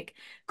so like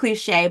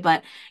cliche,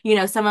 but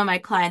some of my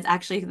clients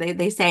actually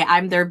they say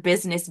I'm their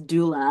business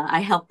doula. I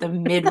help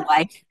them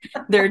midwife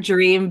their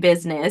dream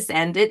business.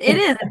 And it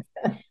is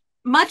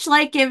much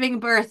like giving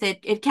birth,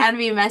 it can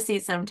be messy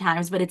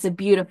sometimes, but it's a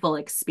beautiful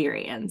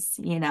experience,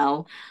 you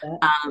know.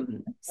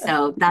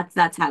 So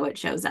that's how it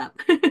shows up.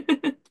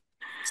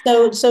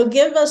 So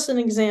give us an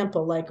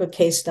example, like a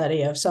case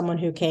study of someone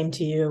who came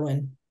to you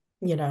and,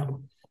 you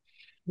know,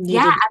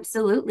 Yeah, needed.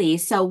 absolutely.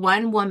 So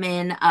one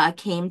woman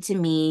came to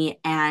me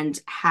and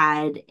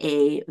had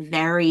a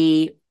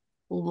very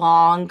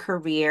long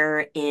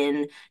career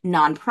in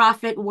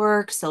nonprofit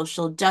work,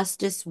 social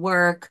justice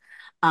work,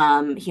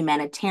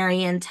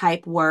 humanitarian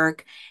type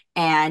work.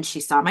 And she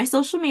saw my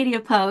social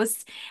media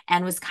posts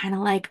and was kind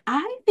of like,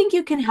 I think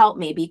you can help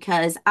me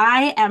because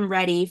I am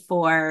ready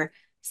for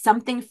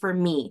something for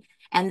me.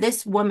 And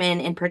this woman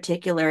in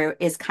particular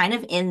is kind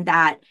of in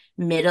that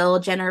middle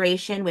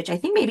generation, which I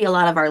think maybe a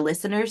lot of our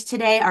listeners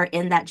today are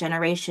in that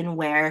generation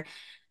where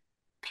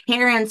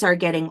parents are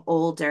getting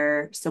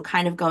older, so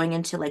kind of going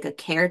into like a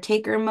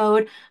caretaker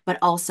mode, but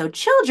also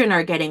children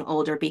are getting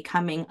older,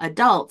 becoming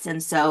adults.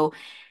 And so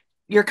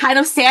you're kind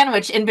of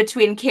sandwiched in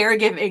between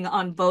caregiving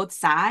on both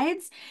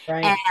sides.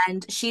 Right.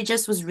 And she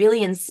just was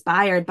really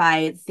inspired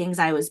by things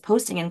I was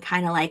posting and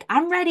kind of like,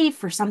 I'm ready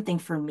for something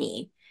for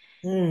me.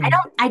 Mm.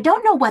 I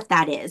don't know what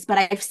that is, but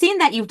I've seen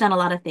that you've done a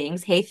lot of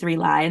things. Hey, three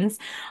lines.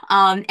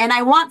 And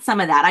I want some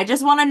of that. I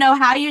just want to know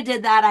how you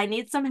did that. I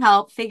need some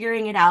help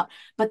figuring it out.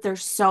 But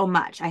there's so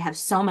much. I have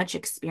so much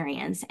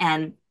experience.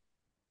 And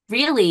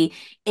really,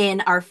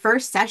 in our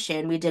first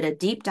session, we did a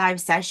deep dive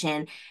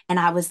session, and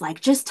I was like,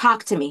 just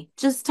talk to me,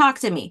 just talk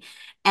to me.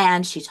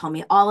 And she told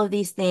me all of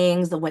these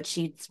things, what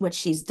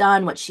she's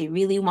done, what she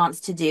really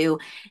wants to do.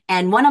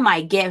 And one of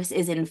my gifts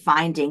is in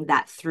finding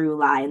that through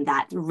line,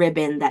 that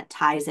ribbon that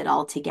ties it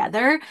all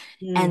together.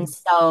 And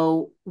Mm.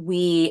 so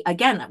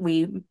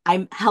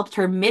I helped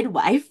her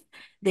midwife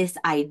this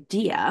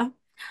idea,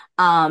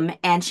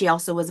 and she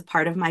also was a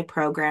part of my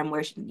program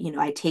where,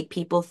 I take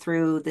people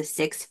through the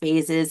 6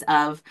 phases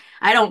of,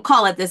 I don't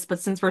call it this,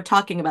 but since we're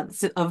talking about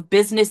this, of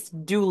business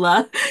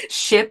doula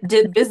ship,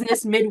 did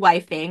business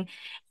midwifing.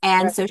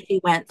 And Right. so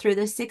she went through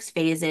the 6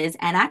 phases,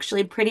 and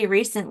actually pretty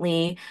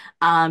recently,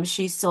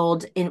 she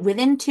sold in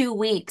within 2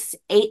 weeks,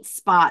 8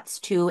 spots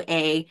to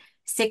a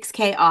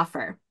 6K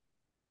offer.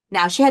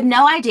 Now, she had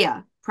no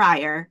idea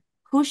prior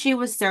who she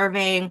was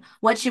serving,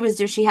 what she was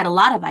doing. She had a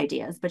lot of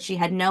ideas, but she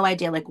had no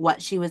idea like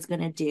what she was going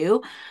to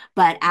do.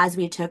 But as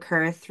we took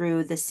her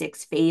through the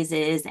 6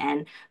 phases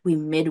and we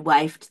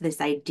midwifed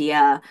this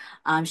idea,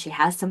 she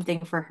has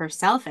something for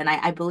herself. And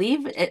I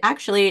believe it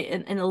actually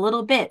in a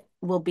little bit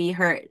will be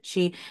her.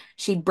 She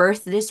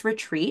birthed this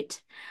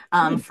retreat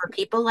Mm. for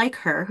people like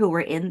her who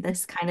were in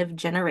this kind of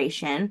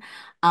generation.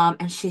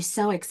 And she's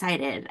so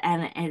excited,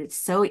 and it's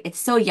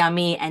so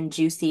yummy and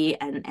juicy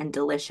and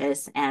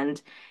delicious.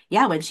 And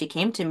yeah, when she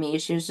came to me,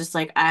 she was just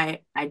like, I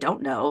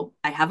don't know.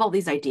 I have all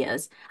these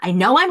ideas. I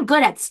know I'm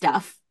good at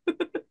stuff.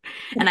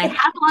 And I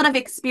have a lot of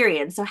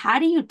experience. So how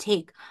do you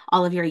take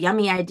all of your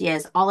yummy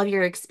ideas, all of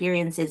your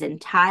experiences, and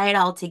tie it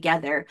all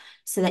together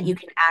so that you Mm.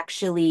 can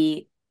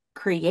actually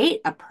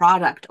create a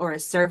product or a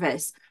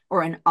service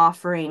or an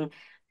offering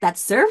that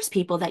serves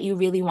people that you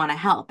really want to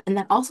help and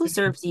that also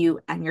serves you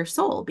and your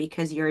soul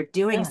because you're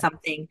doing Yeah.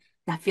 something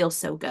that feels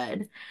so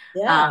good.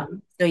 Yeah.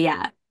 So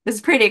yeah,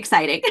 it's pretty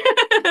exciting.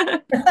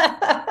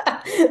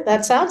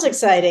 That sounds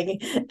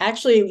exciting.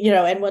 Actually,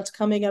 and what's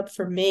coming up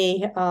for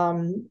me,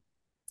 I'm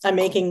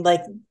making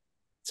like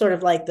sort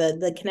of like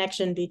the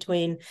connection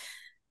between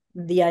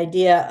the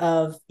idea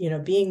of,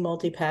 being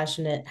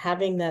multi-passionate,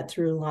 having that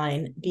through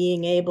line,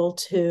 being able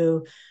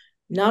to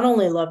not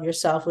only love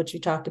yourself, which you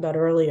talked about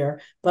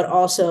earlier, but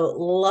also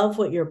love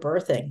what you're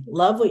birthing,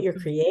 love what you're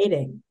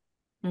creating,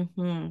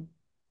 hmm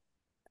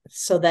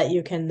so that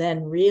you can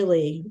then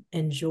really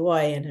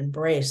enjoy and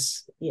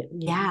embrace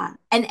Yeah.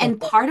 And the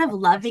part of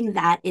process. loving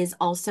that is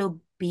also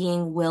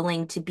being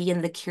willing to be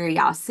in the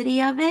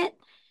curiosity of it.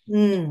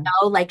 Mm.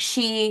 Like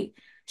she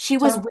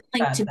was Talk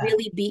willing about to that.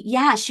 really be,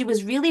 yeah, she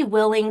was really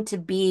willing to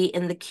be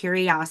in the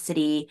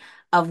curiosity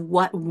of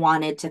what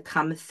wanted to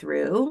come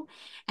through.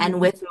 And Mhm.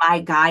 with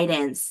my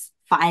guidance,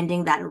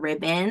 finding that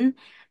ribbon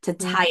to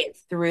tie it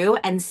through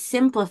and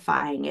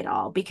simplifying it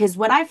all. Because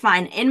what I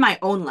find in my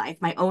own life,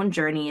 my own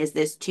journey is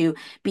this too,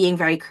 being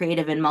very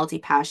creative and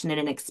multi-passionate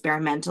and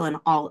experimental and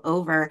all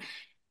over,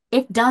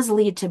 it does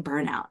lead to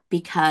burnout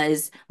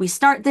because we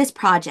start this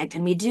project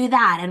and we do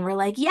that and we're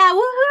like, yeah,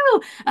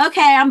 woohoo.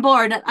 Okay, I'm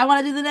bored. I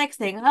want to do the next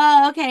thing.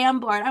 Oh, okay, I'm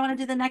bored. I want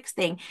to do the next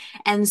thing.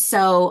 And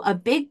so a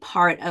big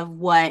part of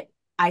what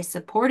I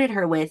supported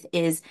her with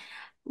is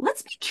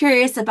let's be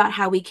curious about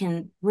how we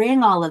can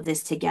bring all of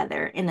this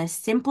together in a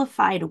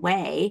simplified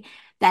way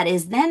that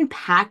is then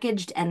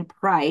packaged and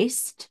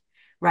priced,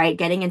 right?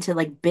 Getting into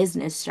like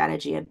business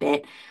strategy a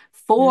bit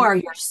for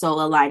your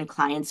soul aligned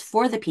clients,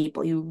 for the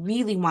people you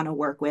really want to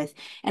work with,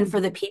 and for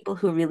the people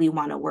who really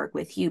want to work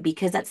with you.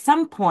 Because at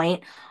some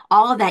point,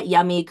 all of that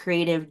yummy,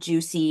 creative,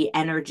 juicy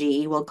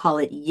energy, we'll call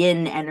it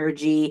yin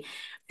energy,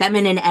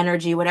 feminine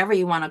energy, whatever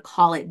you want to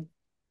call it,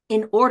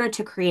 in order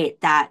to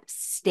create that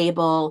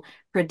stable,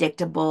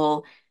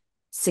 predictable,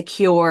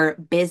 secure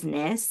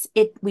business,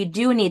 it we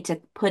do need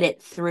to put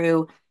it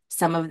through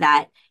some of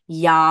that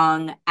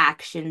young,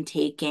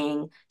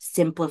 action-taking,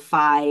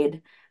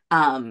 simplified,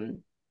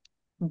 um,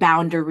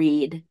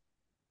 boundaried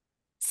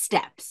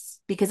steps,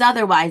 because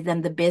otherwise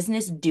then the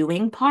business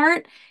doing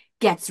part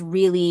gets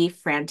really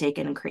frantic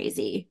and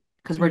crazy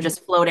because we're Mm,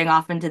 just floating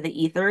off into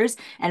the ethers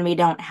and we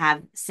don't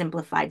have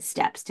simplified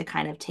steps to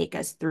kind of take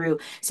us through.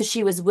 So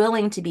she was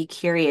willing to be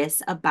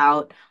curious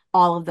about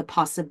all of the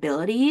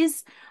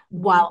possibilities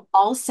mhm, while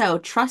also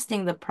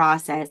trusting the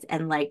process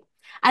and like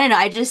I don't know,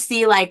 I just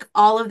see like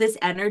all of this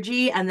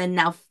energy and then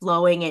now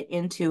flowing it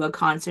into a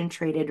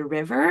concentrated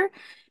river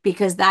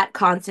because that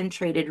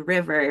concentrated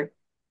river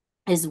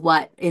is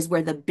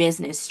where the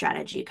business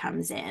strategy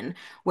comes in,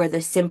 where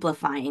the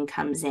simplifying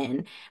comes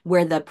in,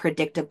 where the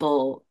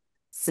predictable,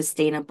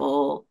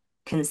 sustainable,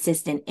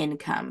 consistent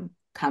income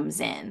comes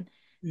in.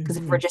 Because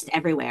if we're mhm. just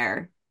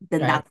everywhere,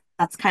 then Right.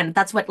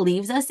 that's what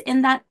leaves us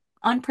in that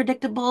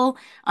unpredictable,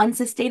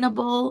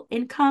 unsustainable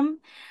income.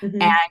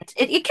 And Mhm.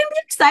 it can be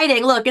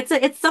exciting. Look,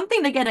 it's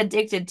something to get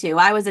addicted to.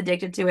 I was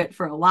addicted to it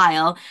for a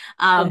while.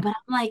 Yeah. But I'm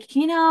like,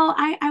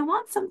 I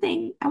want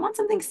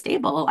something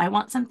stable. I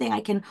want something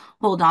I can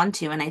hold on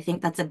to. And I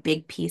think that's a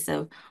big piece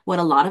of what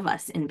a lot of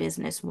us in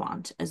business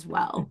want as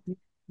well. Mhm.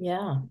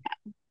 Yeah.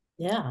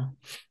 Yeah.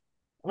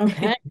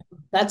 Okay.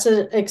 That's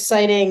an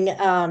exciting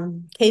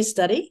case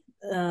study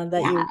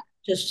that Yeah. you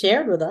just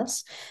shared with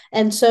us.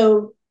 And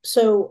so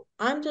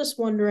I'm just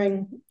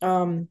wondering,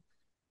 how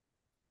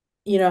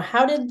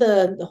did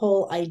the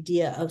whole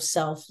idea of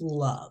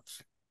self-love,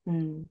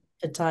 Mm.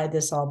 to tie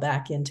this all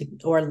back into,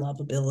 or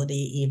lovability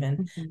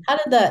even, Mhm. how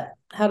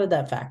did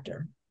that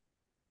factor?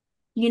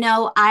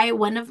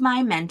 One of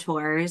my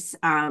mentors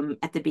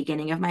at the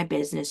beginning of my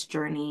business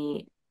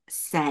journey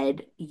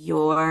said,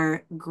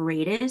 your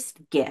greatest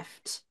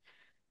gift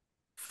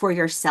for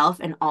yourself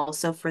and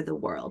also for the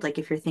world, like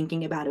if you're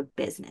thinking about a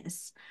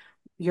business,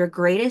 your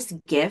greatest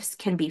gifts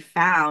can be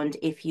found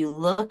if you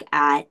look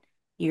at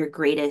your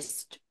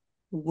greatest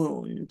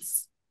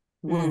wounds.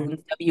 Mm,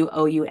 Wounds,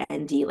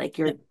 WOUND, like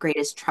your yeah,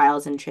 greatest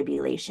trials and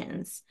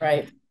tribulations,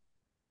 right.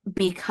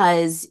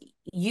 because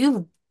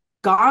you've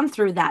gone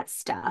through that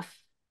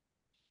stuff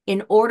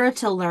in order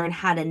to learn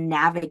how to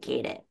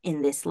navigate it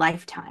in this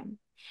lifetime.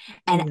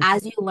 And Mm,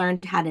 as you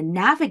learned how to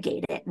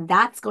navigate it,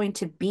 that's going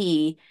to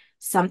be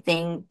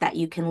something that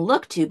you can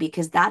look to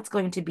because that's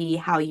going to be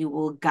how you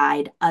will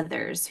guide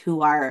others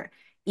who are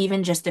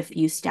even just a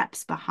few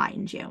steps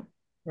behind you.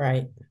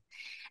 right.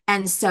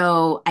 And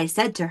so I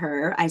said to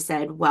her, I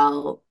said,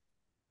 well,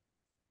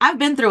 I've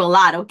been through a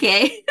lot,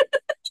 okay?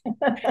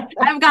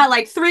 I've got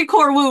like three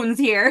core wounds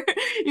here,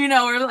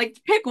 or like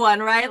pick one,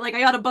 right? Like I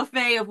got a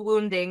buffet of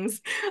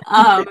woundings.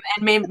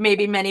 And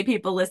maybe many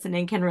people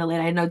listening can relate.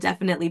 I know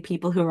definitely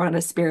people who are on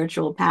a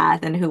spiritual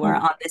path and who are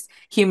Mm, on this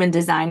human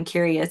design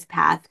curious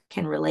path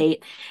can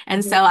relate.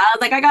 And so mhm, I was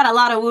like, I got a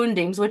lot of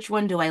woundings. Which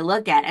one do I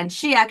look at? And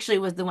she actually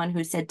was the one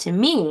who said to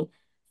me,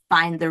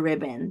 find the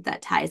ribbon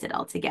that ties it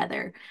all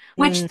together.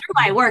 Which mm, through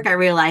my work, I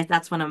realized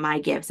that's one of my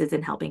gifts is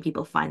in helping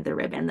people find the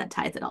ribbon that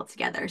ties it all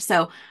together.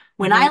 So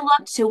when mhm, I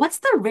looked to what's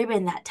the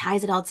ribbon that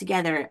ties it all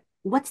together,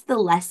 what's the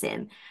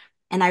lesson?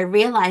 And I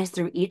realized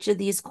through each of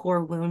these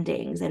core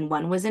woundings, and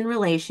one was in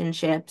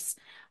relationships,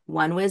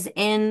 one was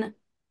in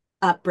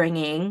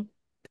upbringing,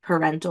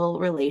 parental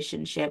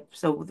relationship.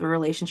 So the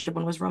relationship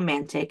one was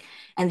romantic,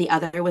 and the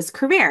other was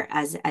career,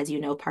 as you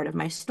know, part of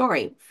my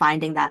story,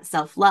 finding that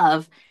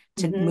self-love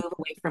to mhm, move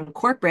away from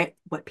corporate,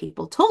 what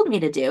people told me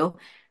to do,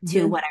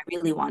 to mhm, what I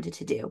really wanted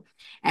to do.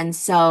 And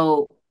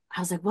so I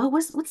was like, well,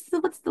 what's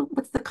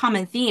the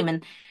common theme?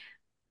 And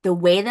the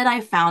way that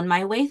I found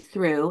my way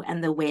through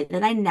and the way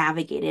that I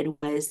navigated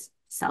was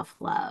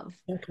self-love,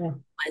 okay.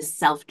 was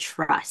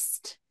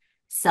self-trust,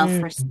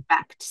 Mm,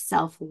 self-respect,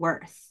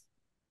 self-worth.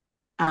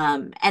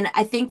 And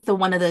I think the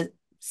one of the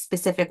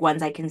specific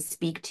ones I can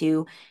speak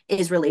to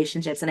is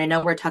relationships. And I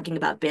know we're talking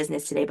about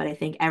business today, but I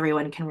think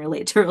everyone can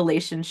relate to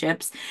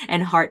relationships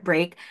and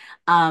heartbreak.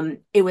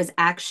 It was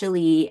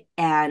actually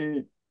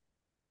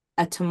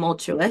a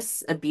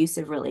tumultuous,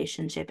 abusive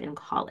relationship in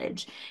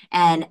college.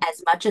 mhm, And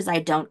as much as I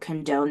don't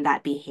condone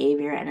that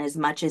behavior, and as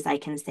much as I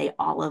can say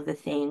all of the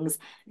things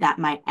that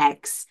my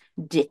ex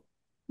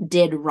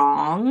did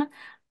wrong,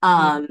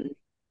 mhm, um,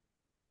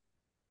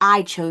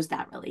 I chose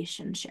that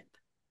relationship.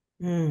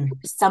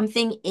 mm,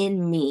 Something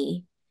in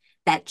me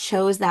that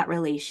chose that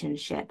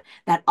relationship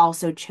that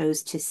also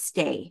chose to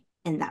stay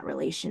in that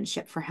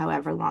relationship for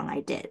however long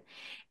I did.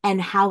 And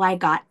how I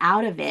got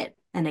out of it,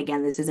 and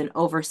again, this is an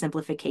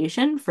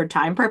oversimplification for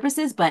time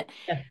purposes, but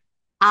yeah.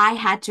 I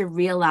had to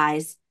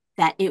realize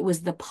that it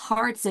was the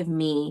parts of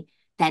me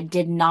that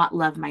did not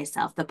love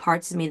myself, the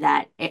parts of me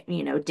that,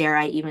 dare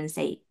I even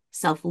say,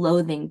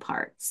 self-loathing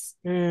parts,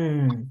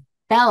 Mm,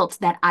 felt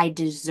that I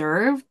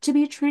deserved to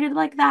be treated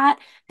like that,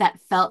 that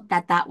felt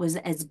that that was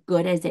as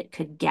good as it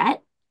could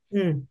get,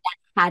 mm,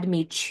 had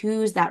me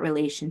choose that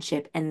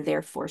relationship and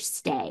therefore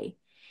stay.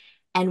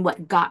 And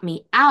what got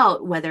me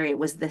out, whether it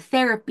was the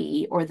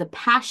therapy or the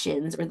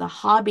passions or the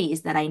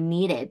hobbies that I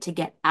needed to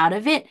get out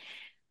of it,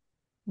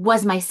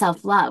 was my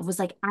self-love, was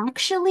like,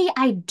 actually,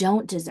 I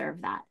don't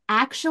deserve that.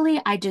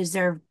 Actually, I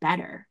deserve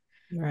better.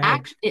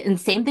 Right. And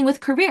same thing with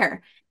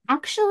career.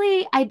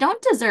 Actually, I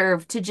don't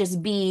deserve to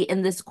just be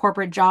in this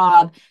corporate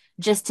job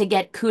just to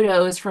get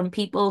kudos from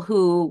people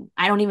who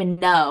I don't even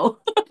know.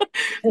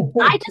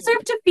 I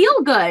deserve to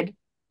feel good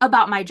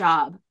about my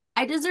job.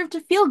 I deserve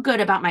to feel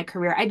good about my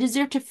career. I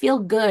deserve to feel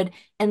good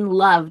and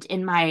loved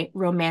in my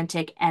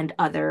romantic and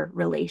other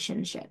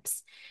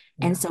relationships.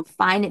 And Yeah. so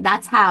finding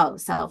that's how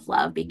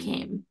self-love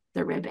became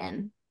the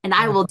ribbon. And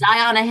I Wow. will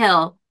die on a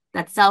hill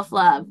that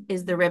self-love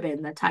is the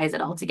ribbon that ties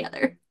it all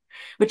together,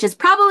 which is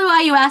probably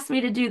why you asked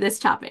me to do this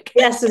topic.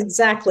 Yes,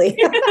 exactly.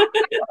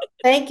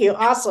 Thank you.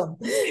 Awesome.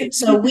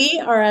 So we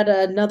are at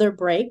another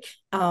break.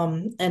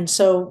 And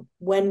so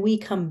when we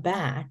come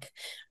back,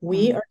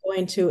 we are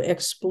going to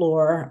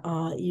explore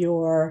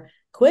your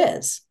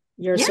quiz,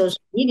 your Yeah.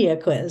 social media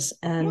quiz,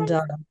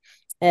 Yeah.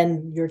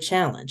 and your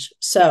challenge. Yeah.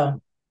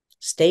 So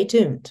stay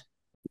tuned.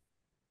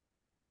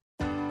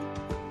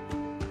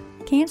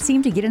 Can't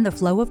seem to get in the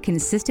flow of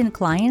consistent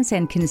clients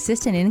and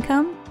consistent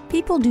income?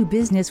 People do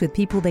business with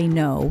people they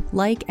know,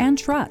 like, and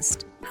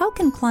trust. How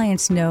can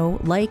clients know,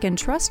 like, and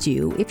trust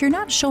you if you're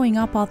not showing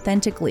up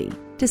authentically?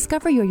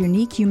 Discover your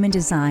unique human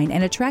design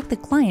and attract the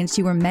clients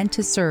you were meant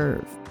to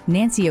serve.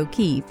 Nancy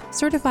OKeefe,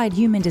 certified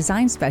human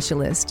design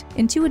specialist,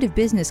 intuitive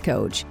business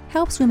coach,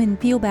 helps women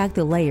peel back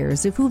the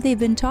layers of who they've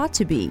been taught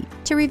to be,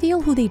 to reveal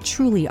who they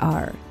truly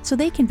are, so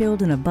they can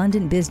build an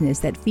abundant business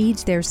that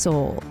feeds their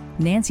soul.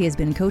 Nancy has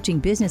been coaching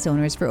business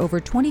owners for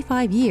over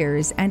 25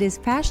 years and is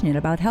passionate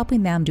about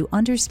helping them to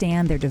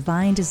understand their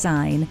divine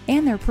design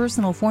and their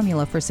personal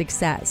formula for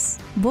success.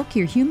 Book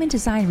your human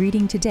design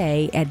reading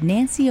today at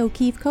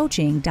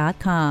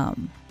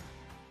nancyokeefecoaching.com.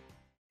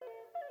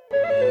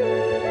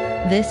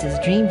 This is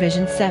Dream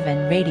Vision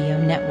 7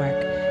 Radio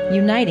Network,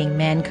 uniting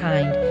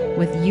mankind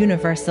with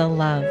universal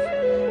love.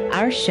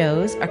 Our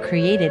shows are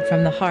created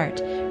from the heart,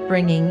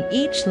 bringing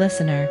each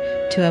listener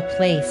to a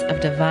place of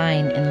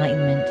divine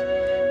enlightenment.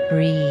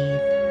 Breathe,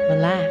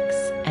 relax,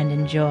 and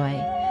enjoy.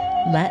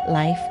 Let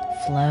life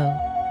flow.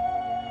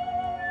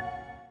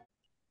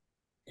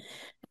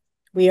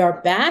 We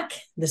are back.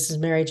 This is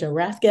Mary Jo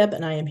Rathgeb,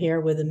 and I am here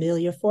with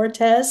Amelia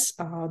Fortes,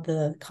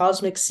 the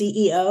Cosmic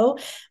CEO.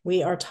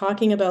 We are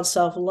talking about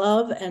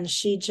self-love, and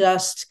she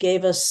just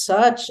gave us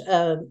such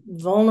a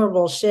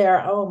vulnerable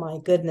share. Oh my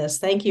goodness.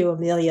 Thank you,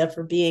 Amelia,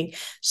 for being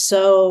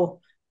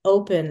so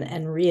open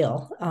and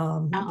real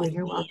Oh, with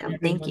you're me and welcome.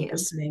 Thank everyone you.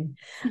 listening.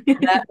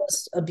 That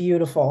was a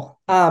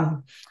beautiful.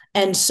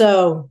 And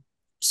so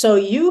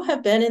you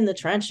have been in the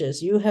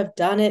trenches. You have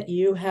done it.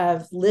 You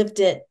have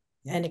lived it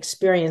and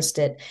experienced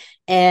it,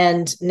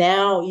 and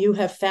now you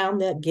have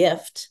found that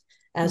gift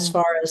as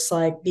far as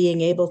like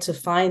being able to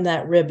find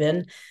that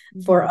ribbon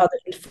for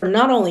for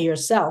not only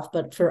yourself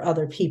but for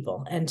other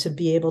people, and to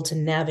be able to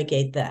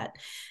navigate that.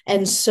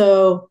 And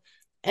so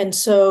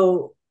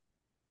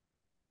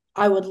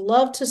I would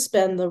love to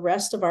spend the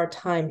rest of our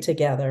time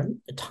together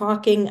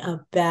talking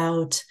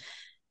about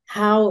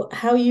how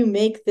you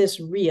make this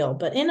real,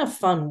 but in a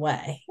fun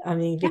way. I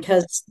mean, Yeah.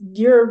 because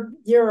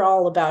you're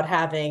all about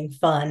having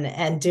fun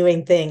and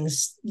doing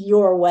things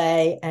your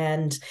way.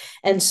 And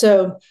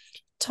so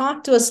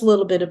talk to us a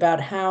little bit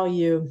about how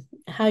you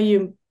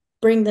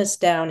bring this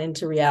down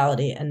into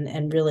reality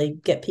and really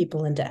get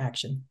people into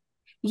action.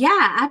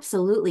 Yeah,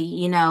 absolutely.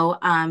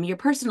 Your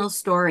personal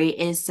story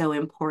is so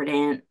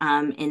important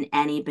in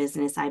any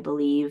business, I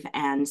believe.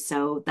 And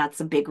so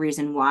that's a big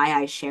reason why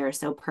I share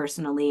so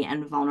personally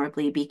and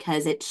vulnerably,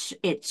 because it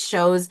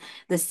shows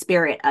the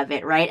spirit of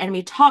it, right? And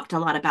we talked a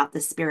lot about the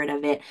spirit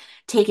of it,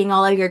 taking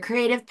all of your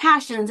creative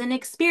passions and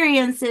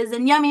experiences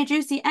and yummy,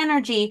 juicy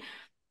energy.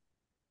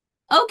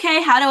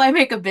 Okay, how do I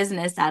make a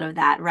business out of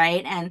that,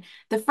 right? And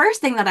the first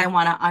thing that I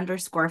want to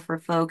underscore for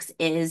folks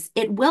is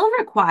it will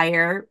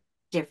require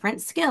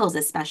different skills,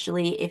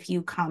 especially if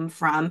you come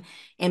from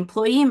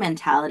employee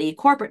mentality,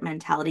 corporate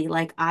mentality,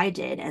 like I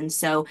did. And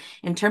so,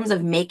 in terms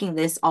of making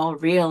this all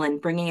real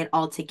and bringing it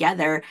all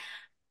together,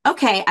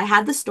 okay, I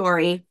had the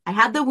story, I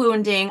had the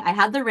wounding, I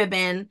had the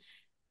ribbon.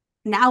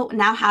 Now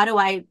how do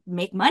I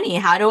make money?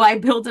 How do I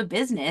build a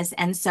business?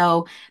 And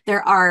so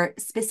there are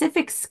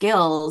specific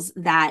skills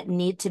that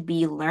need to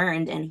be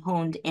learned and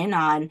honed in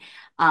on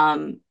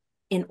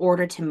in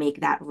order to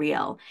make that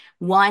real.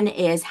 One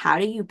is, how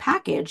do you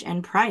package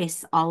and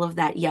price all of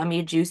that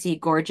yummy, juicy,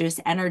 gorgeous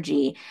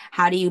energy?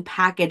 How do you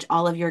package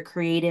all of your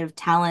creative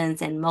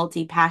talents and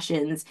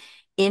multi-passions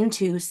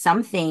into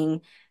something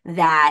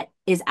that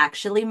is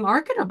actually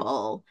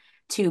marketable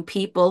to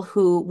people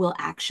who will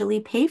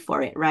actually pay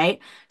for it, right?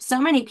 So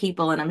many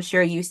people, and I'm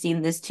sure you've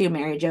seen this too,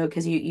 Mary Jo,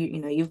 because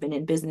you've been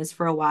in business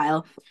for a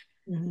while.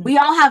 Mm-hmm. We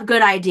all have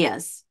good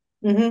ideas,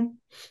 Mm-hmm.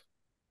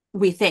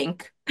 we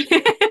think.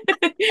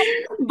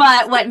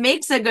 But what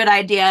makes a good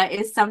idea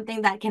is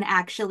something that can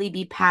actually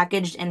be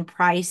packaged and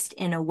priced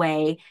in a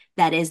way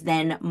that is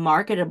then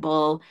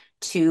marketable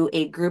to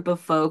a group of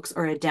folks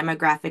or a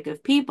demographic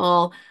of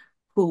people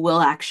who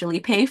will actually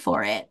pay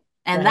for it.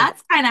 And Right.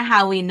 that's kind of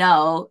how we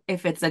know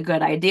if it's a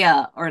good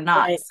idea or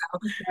not. Right. So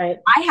Right.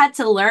 I had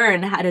to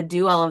learn how to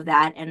do all of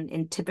that. And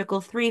in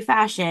typical three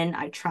fashion,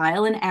 I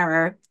trial and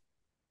error,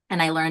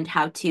 and I learned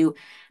how to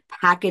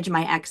package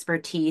my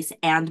expertise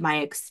and my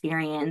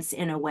experience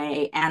in a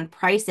way and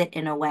price it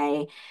in a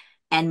way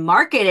and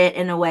market it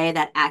in a way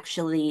that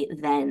actually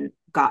then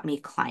got me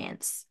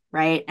clients.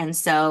 Right. And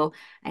so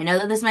I know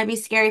that this might be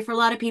scary for a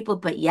lot of people,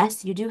 but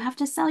yes, you do have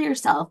to sell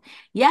yourself.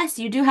 Yes,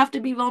 you do have to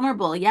be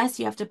vulnerable. Yes,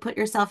 you have to put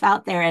yourself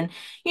out there. And,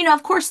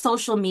 of course,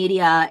 social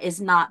media is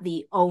not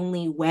the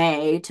only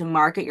way to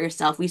market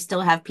yourself. We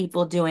still have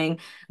people doing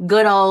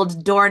good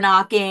old door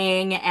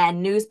knocking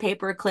and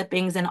newspaper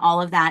clippings and all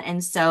of that.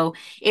 And so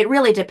it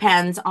really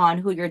depends on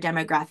who your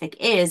demographic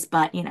is.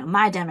 But,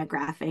 my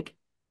demographic,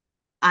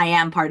 I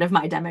am part of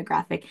my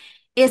demographic,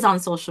 is on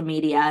social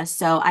media.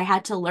 So I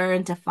had to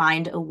learn to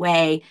find a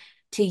way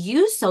to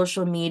use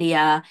social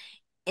media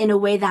in a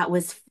way that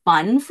was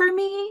fun for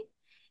me,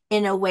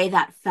 in a way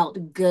that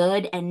felt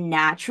good and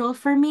natural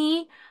for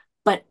me,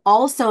 but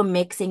also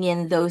mixing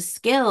in those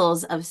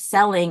skills of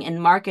selling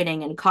and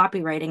marketing and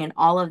copywriting and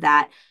all of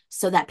that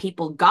so that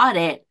people got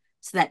it,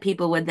 so that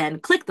people would then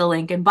click the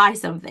link and buy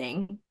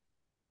something.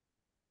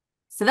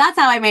 So that's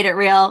how I made it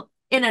real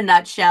in a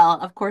nutshell.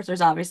 Of course,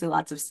 there's obviously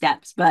lots of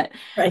steps, but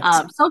Right.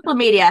 social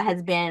media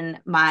has been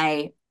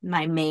my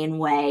main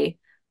way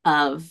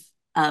of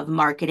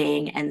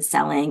marketing and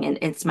selling, and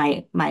it's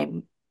my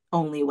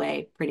only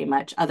way pretty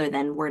much, other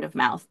than word of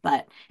mouth,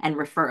 but and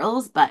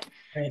referrals. But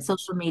Right.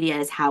 social media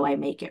is how I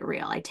make it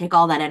real. I take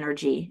all that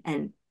energy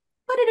and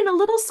put it in a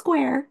little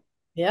square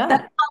Yeah.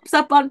 that pops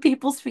up on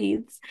people's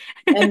feeds.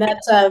 And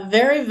that's a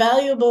very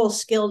valuable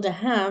skill to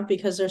have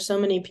because there's so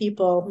many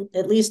people,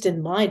 at least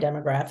in my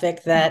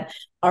demographic, that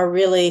are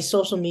really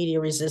social media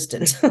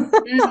resistant.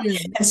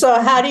 Mm. And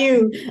so how do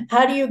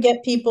you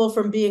get people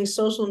from being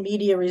social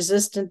media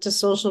resistant to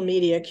social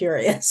media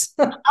curious?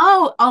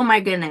 Oh my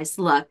goodness.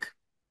 Look,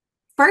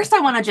 first, I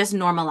want to just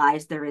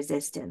normalize the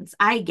resistance.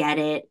 I get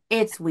it.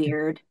 It's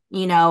weird.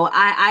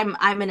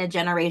 I'm in a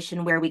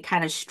generation where we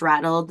kind of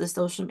straddled the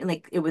social,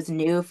 like it was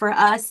new for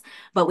us,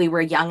 but we were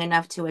young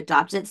enough to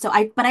adopt it.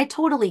 But I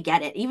totally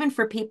get it. Even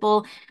for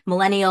people,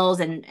 millennials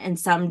and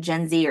some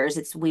Gen Zers,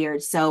 it's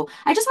weird. So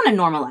I just want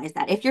to normalize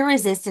that. If you're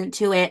resistant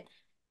to it,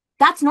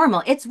 that's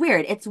normal. It's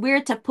weird. It's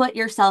weird to put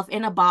yourself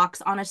in a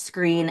box on a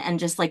screen and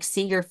just like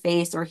see your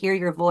face or hear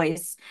your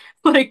voice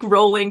like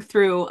rolling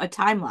through a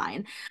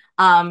timeline.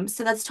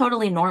 So that's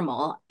totally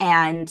normal.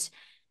 And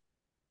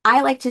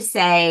I like to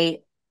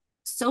say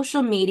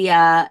social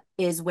media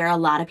is where a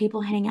lot of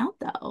people hang out,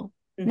 though.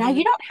 Now, Mhm.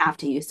 you don't have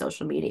to use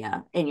social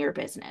media in your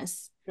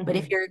business, but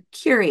if Mhm. you're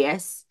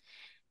curious,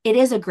 it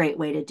is a great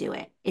way to do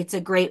it. It's a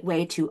great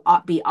way to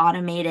be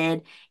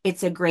automated.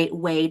 It's a great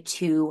way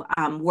to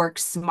work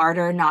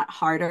smarter, not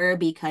harder,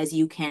 because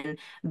you can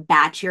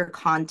batch your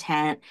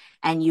content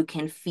and you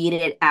can feed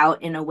it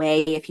out in a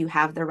way if you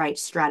have the right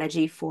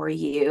strategy for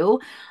you.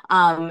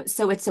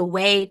 So it's a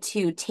way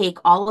to take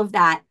all of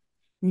that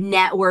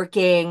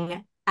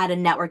networking at a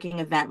networking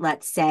event,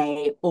 let's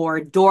say,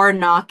 or door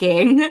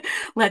knocking,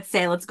 let's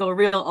say, let's go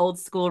real old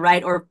school,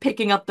 right? Or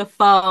picking up the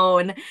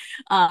phone.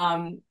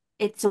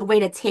 It's a way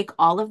to take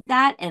all of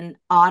that and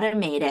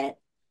automate it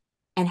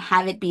and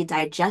have it be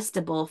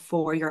digestible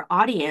for your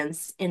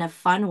audience in a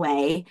fun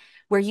way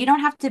where you don't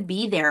have to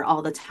be there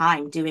all the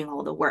time doing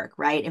all the work,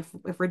 right?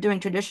 If we're doing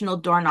traditional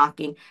door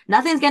knocking,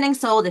 nothing's getting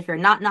sold if you're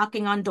not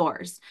knocking on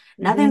doors.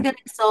 Nothing's Mhm.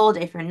 getting sold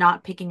if you're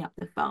not picking up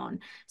the phone.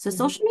 So Mhm.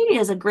 social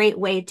media is a great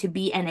way to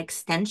be an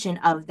extension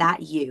of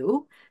that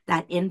you,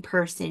 that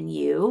in-person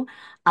you,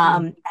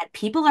 Mhm. that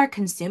people are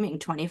consuming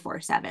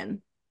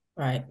 24/7.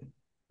 Right.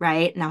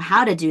 Right? Now,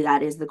 how to do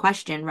that is the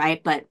question,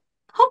 right? But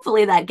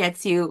hopefully that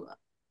gets you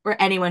or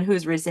anyone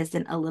who's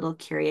resistant a little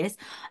curious.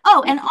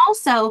 Oh, and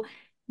also,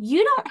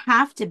 you don't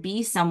have to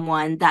be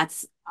someone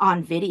that's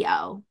on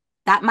video.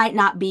 That might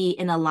not be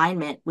in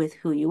alignment with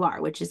who you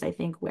are, which is, I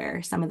think,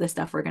 where some of the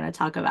stuff we're going to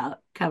talk about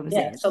comes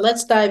Yeah. in. So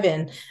let's dive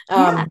in.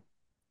 Yeah.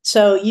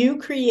 So you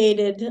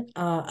created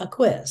a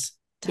quiz.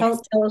 Tell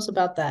Yes. tell us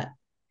about that.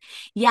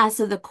 Yeah,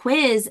 so the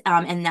quiz,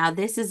 and now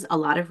this is a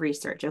lot of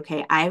research,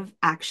 okay? I've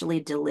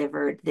actually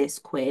delivered this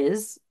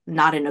quiz,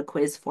 not in a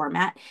quiz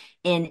format,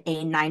 in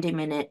a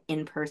 90-minute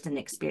in-person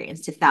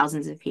experience to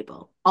thousands of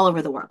people all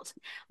over the world,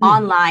 Hmm.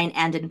 online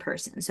and in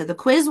person. So the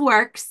quiz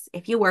works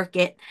if you work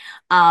it.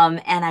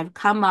 And I've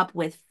come up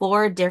with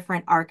 4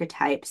 different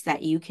archetypes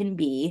that you can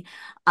be,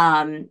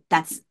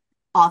 that's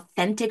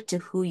authentic to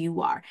who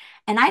you are.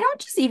 And I don't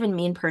just even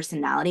mean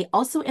personality,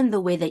 also in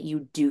the way that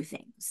you do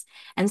things.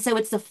 And so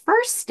it's the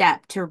first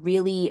step to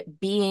really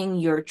being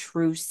your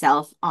true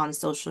self on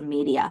social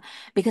media,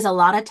 because a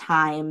lot of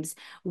times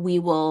we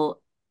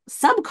will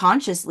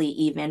subconsciously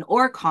even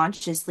or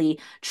consciously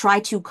try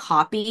to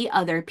copy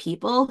other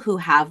people who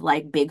have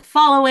like big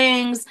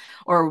followings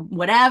or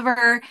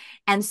whatever.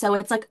 And so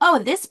it's like, oh,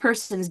 this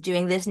person's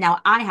doing this. Now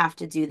I have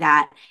to do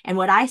that. And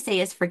what I say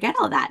is forget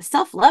all that.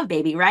 Self-love,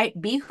 baby, right?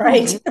 Be who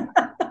Right. you,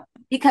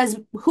 because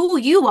who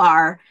you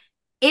are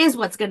is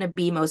what's going to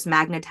be most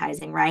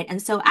magnetizing, right?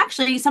 And so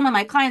actually some of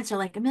my clients are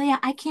like, Amelia,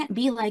 I can't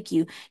be like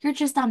you. You're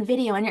just on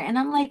video and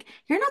I'm like,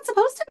 you're not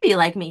supposed to be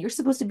like me. You're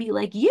supposed to be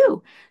like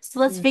you. So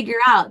let's Mm, figure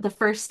out the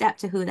first step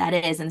to who that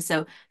is. And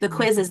so the mm.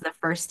 quiz is the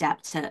first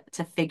step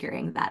to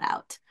figuring that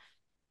out.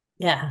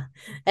 Yeah.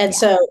 And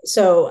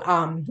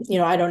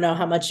Yeah. I don't know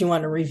how much you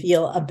want to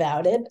reveal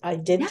about it. I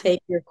did Yeah.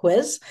 take your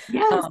quiz.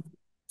 Yes. Um,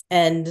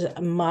 and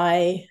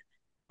my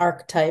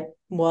archetype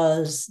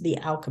was the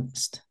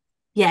alchemist.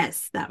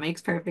 Yes, that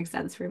makes perfect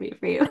sense for me,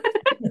 for you.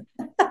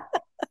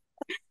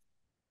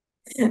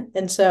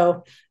 And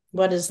so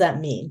what does that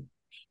mean?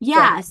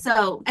 Go Yeah,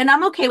 so, and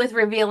I'm okay with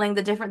revealing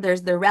the different,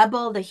 there's the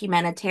rebel, the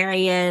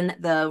humanitarian,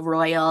 the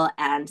royal,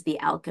 and the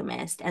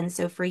alchemist. And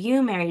so for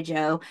you, Mary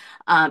Jo,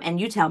 and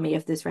you tell me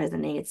if this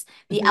resonates,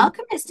 the ahead.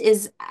 alchemist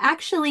is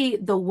actually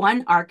the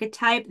one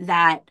archetype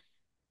that,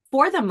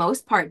 for the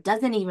most part,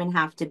 doesn't even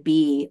have to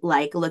be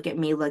like, look at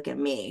me, look at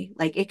me.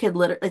 Like it could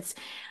literally, it's,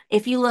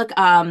 if you look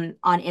on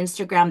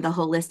Instagram, the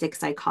holistic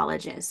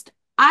psychologist,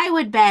 I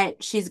would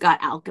bet she's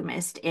got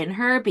alchemist in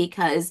her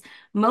because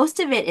most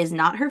of it is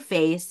not her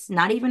face,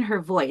 not even her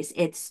voice.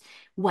 It's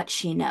what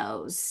she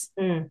knows,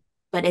 Mm,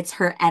 but it's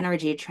her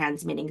energy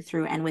transmitting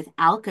through. And with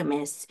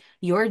alchemists,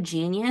 your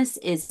genius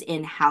is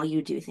in how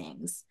you do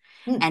things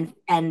mm,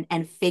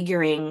 and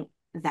figuring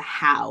the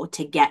how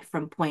to get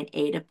from point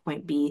A to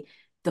point B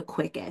the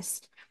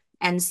quickest.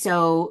 And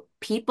so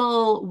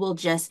people will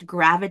just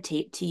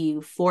gravitate to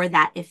you for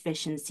that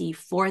efficiency,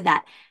 for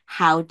that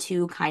how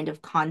to kind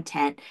of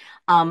content.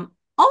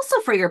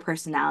 Also for your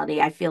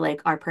personality. I feel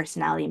like our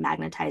personality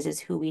magnetizes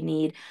who we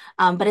need.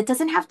 But it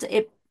doesn't have to,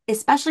 it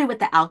especially with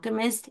the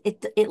alchemist,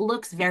 it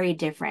looks very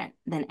different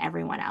than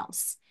everyone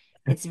else.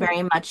 It's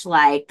very much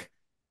like,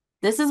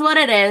 this is what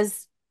it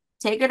is.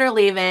 Take it or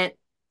leave it.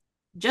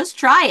 Just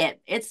try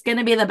it. It's going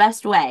to be the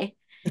best way,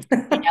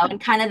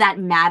 and kind of that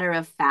matter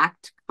of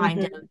fact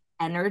kind of mhm,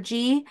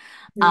 energy.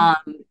 mhm.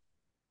 Um,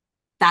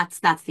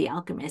 that's the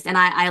alchemist. And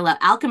I love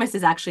alchemist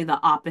is actually the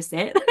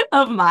opposite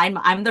of mine.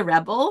 I'm the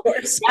rebel. Of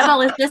course.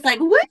 Rebel is just like,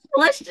 "Woo,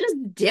 let's just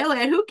do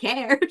it. Who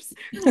cares?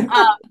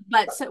 Um,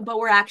 but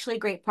we're actually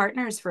great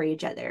partners for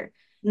each other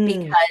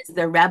Mm, because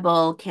the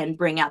rebel can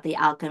bring out the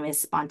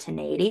alchemist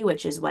spontaneity,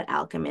 which is what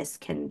alchemists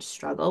can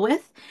struggle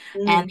with.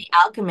 And mm, the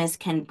alchemist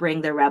can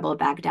bring the rebel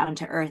back down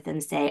to earth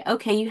and say,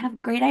 okay, you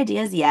have great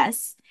ideas,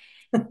 yes.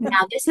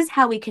 Now this is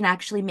how we can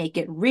actually make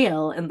it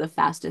real in the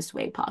fastest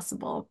way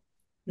possible.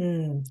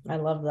 I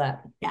love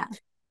that. Yeah.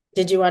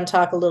 Did you want to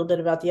talk a little bit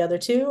about the other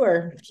two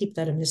or keep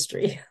that a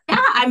mystery? Yeah,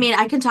 I mean,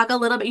 I can talk a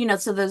little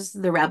bit, so there's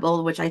the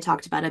rebel, which I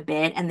talked about a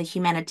bit, and the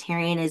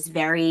humanitarian is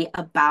very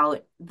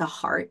about the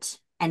heart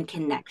and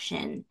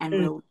connection and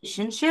Mm,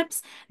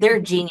 relationships. Their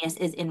genius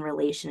is in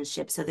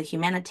relationships. So the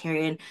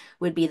humanitarian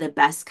would be the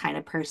best kind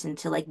of person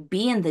to like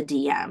be in the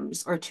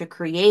DMs or to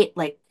create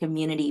like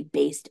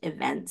community-based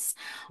events,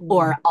 mm,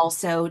 or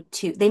also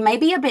they might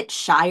be a bit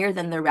shyer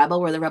than the rebel,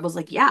 where the rebel's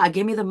like, yeah,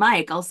 give me the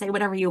mic, I'll say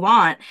whatever you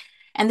want.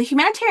 And the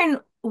humanitarian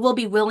will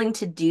be willing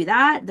to do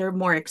that. They're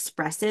more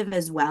expressive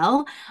as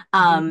well.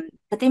 mhm,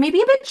 But they may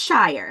be a bit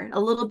shyer, a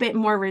little bit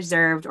more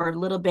reserved, or a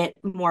little bit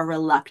more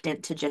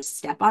reluctant to just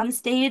step on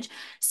stage.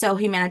 So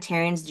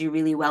humanitarians do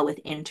really well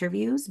with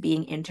interviews,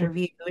 being mm,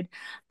 interviewed,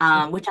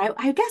 mm, which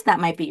I guess that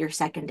might be your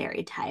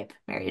secondary type,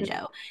 Mary mm.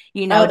 Jo.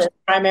 Oh, Just there's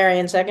primary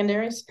and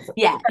secondaries?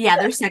 yeah,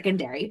 they're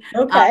secondary.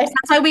 Okay. So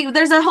that's why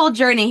there's a whole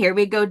journey here.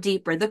 We go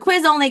deeper. The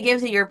quiz only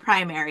gives you your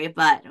primary,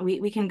 but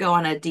we can go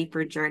on a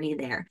deeper journey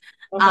there.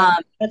 Okay.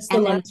 Um, That's the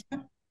and then last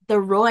one. the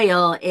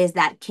royal is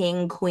that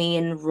king,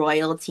 queen,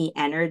 royalty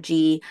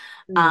energy.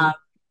 Um, Mm,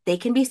 they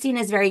can be seen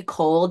as very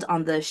cold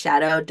on the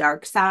shadow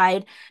dark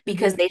side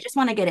because mhm, they just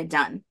want to get it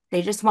done.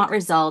 They just want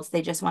results.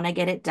 They just want to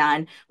get it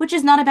done, which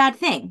is not a bad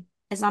thing.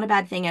 It's not a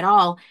bad thing at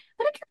all,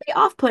 but it can be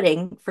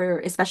off-putting for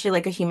especially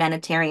like a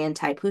humanitarian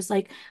type who's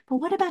like, but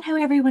what about how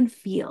everyone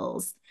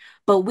feels?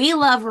 But we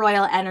love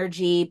royal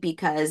energy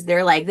because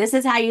they're like, this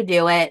is how you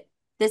do it.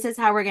 This is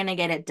how we're going to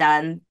get it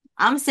done.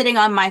 I'm sitting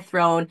on my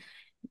throne.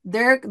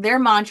 Their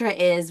mantra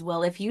is,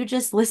 well, if you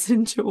just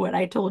listen to what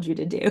I told you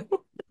to do.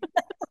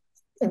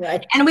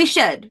 right. And we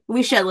should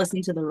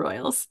listen to the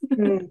royals.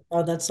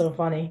 Oh, that's so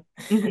funny.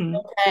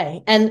 Mhm.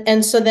 Okay.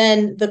 And so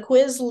then the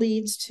quiz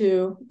leads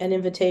to an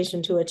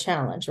invitation to a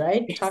challenge,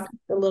 right? Yes. Talk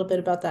a little bit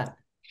about that.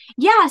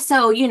 Yeah,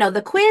 so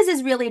the quiz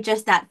is really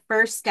just that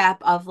first step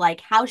of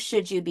like how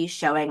should you be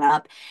showing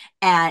up,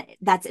 and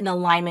that's in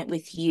alignment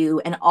with you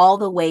and all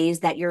the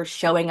ways that you're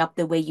showing up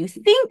the way you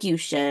think you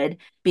should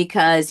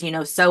because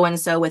so and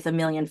so with a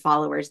million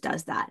followers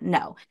does that.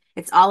 No.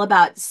 It's all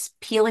about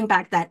peeling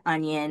back that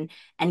onion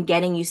and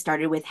getting you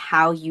started with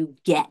how you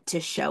get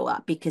to show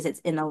up because it's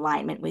in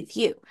alignment with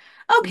you.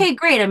 Mm, Okay,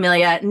 great,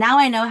 Amelia. Now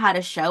I know how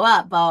to show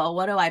up, but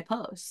what do I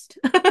post?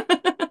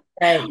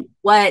 right.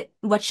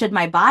 What should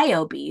my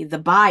bio be? The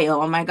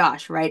bio, oh my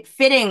gosh, right?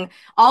 Fitting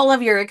all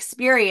of your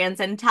experience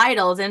and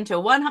titles into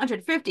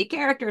 150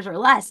 characters or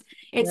less.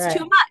 It's too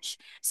Right. much.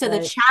 So the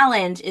Right.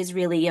 challenge is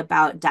really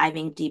about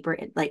diving deeper,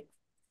 like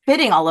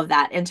fitting all of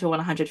that into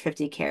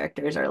 150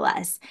 characters or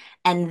less.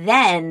 And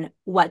then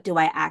what do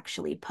I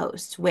actually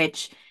post?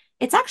 Which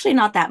it's actually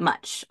not that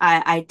much.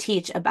 I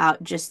teach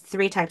about just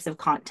 3 types of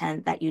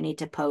content that you need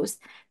to post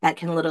that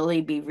can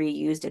literally be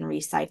reused and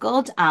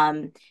recycled.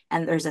 And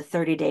there's a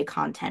 30-day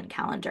content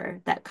calendar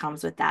that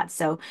comes with that.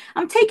 So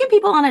I'm taking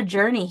people on a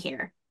journey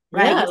here,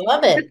 right? Yeah, I You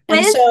love the it.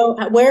 And quiz,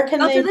 so where can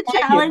go they through the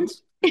find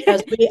you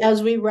challenge.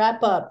 as we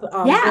wrap up?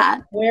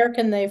 Yeah. Where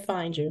can they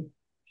find you?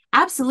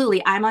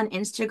 Absolutely. I'm on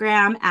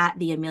Instagram at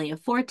the Amelia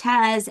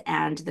Fortes,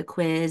 and the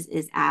quiz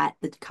is at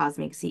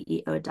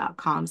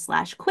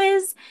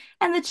thecosmicceo.com/quiz.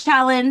 And the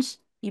challenge,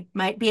 you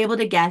might be able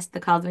to guess,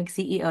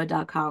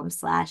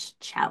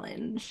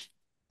 thecosmicceo.com/challenge.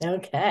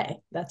 Okay,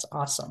 that's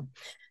awesome.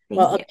 Thank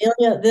Well, you.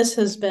 Amelia, this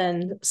has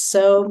been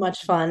so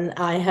much fun.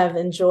 I have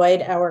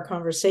enjoyed our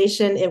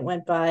conversation. It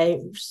went by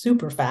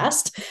super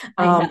fast.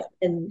 I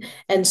know.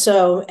 And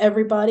so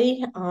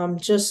everybody,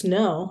 just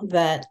know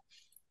that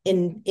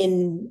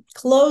in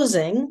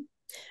closing,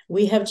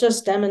 we have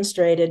just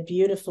demonstrated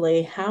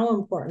beautifully how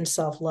important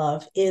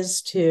self-love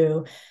is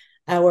to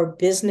our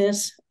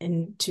business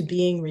and to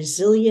being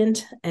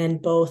resilient in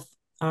both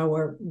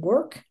our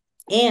work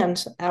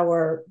and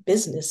our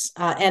business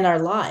and our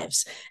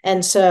lives.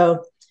 And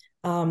so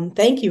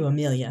thank you,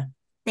 Amelia.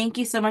 Thank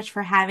you so much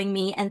for having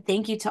me, and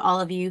thank you to all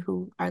of you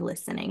who are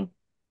listening.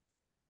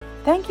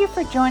 Thank you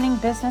for joining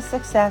Business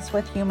Success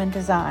with Human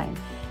Design,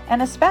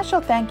 and a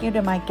special thank you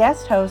to my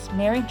guest host,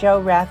 Mary Jo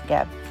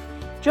Rathgeb.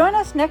 Join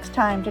us next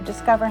time to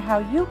discover how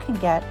you can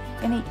get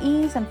in the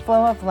ease and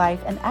flow of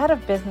life and out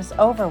of business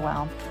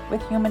overwhelm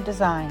with human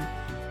design.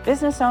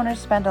 Business owners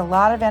spend a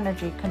lot of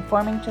energy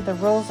conforming to the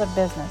rules of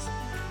business,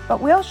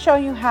 but we'll show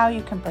you how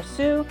you can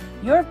pursue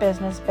your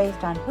business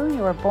based on who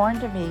you were born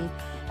to be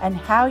and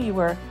how you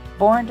were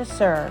born to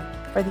serve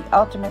for the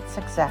ultimate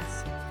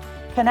success.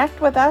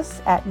 Connect with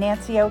us at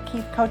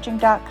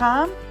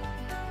nancyokeefecoaching.com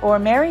or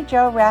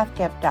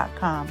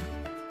maryjorathgeb.com.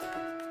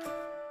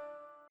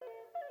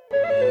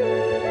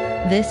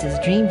 This is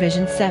Dream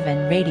Vision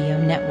 7 Radio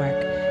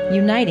Network,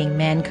 uniting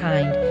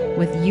mankind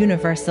with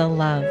universal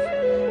love.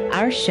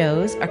 Our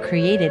shows are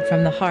created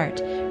from the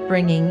heart,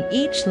 bringing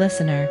each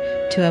listener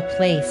to a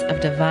place of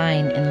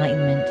divine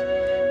enlightenment.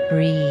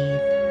 Breathe,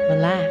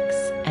 relax,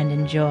 and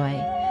enjoy.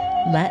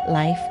 Let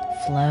life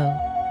flow.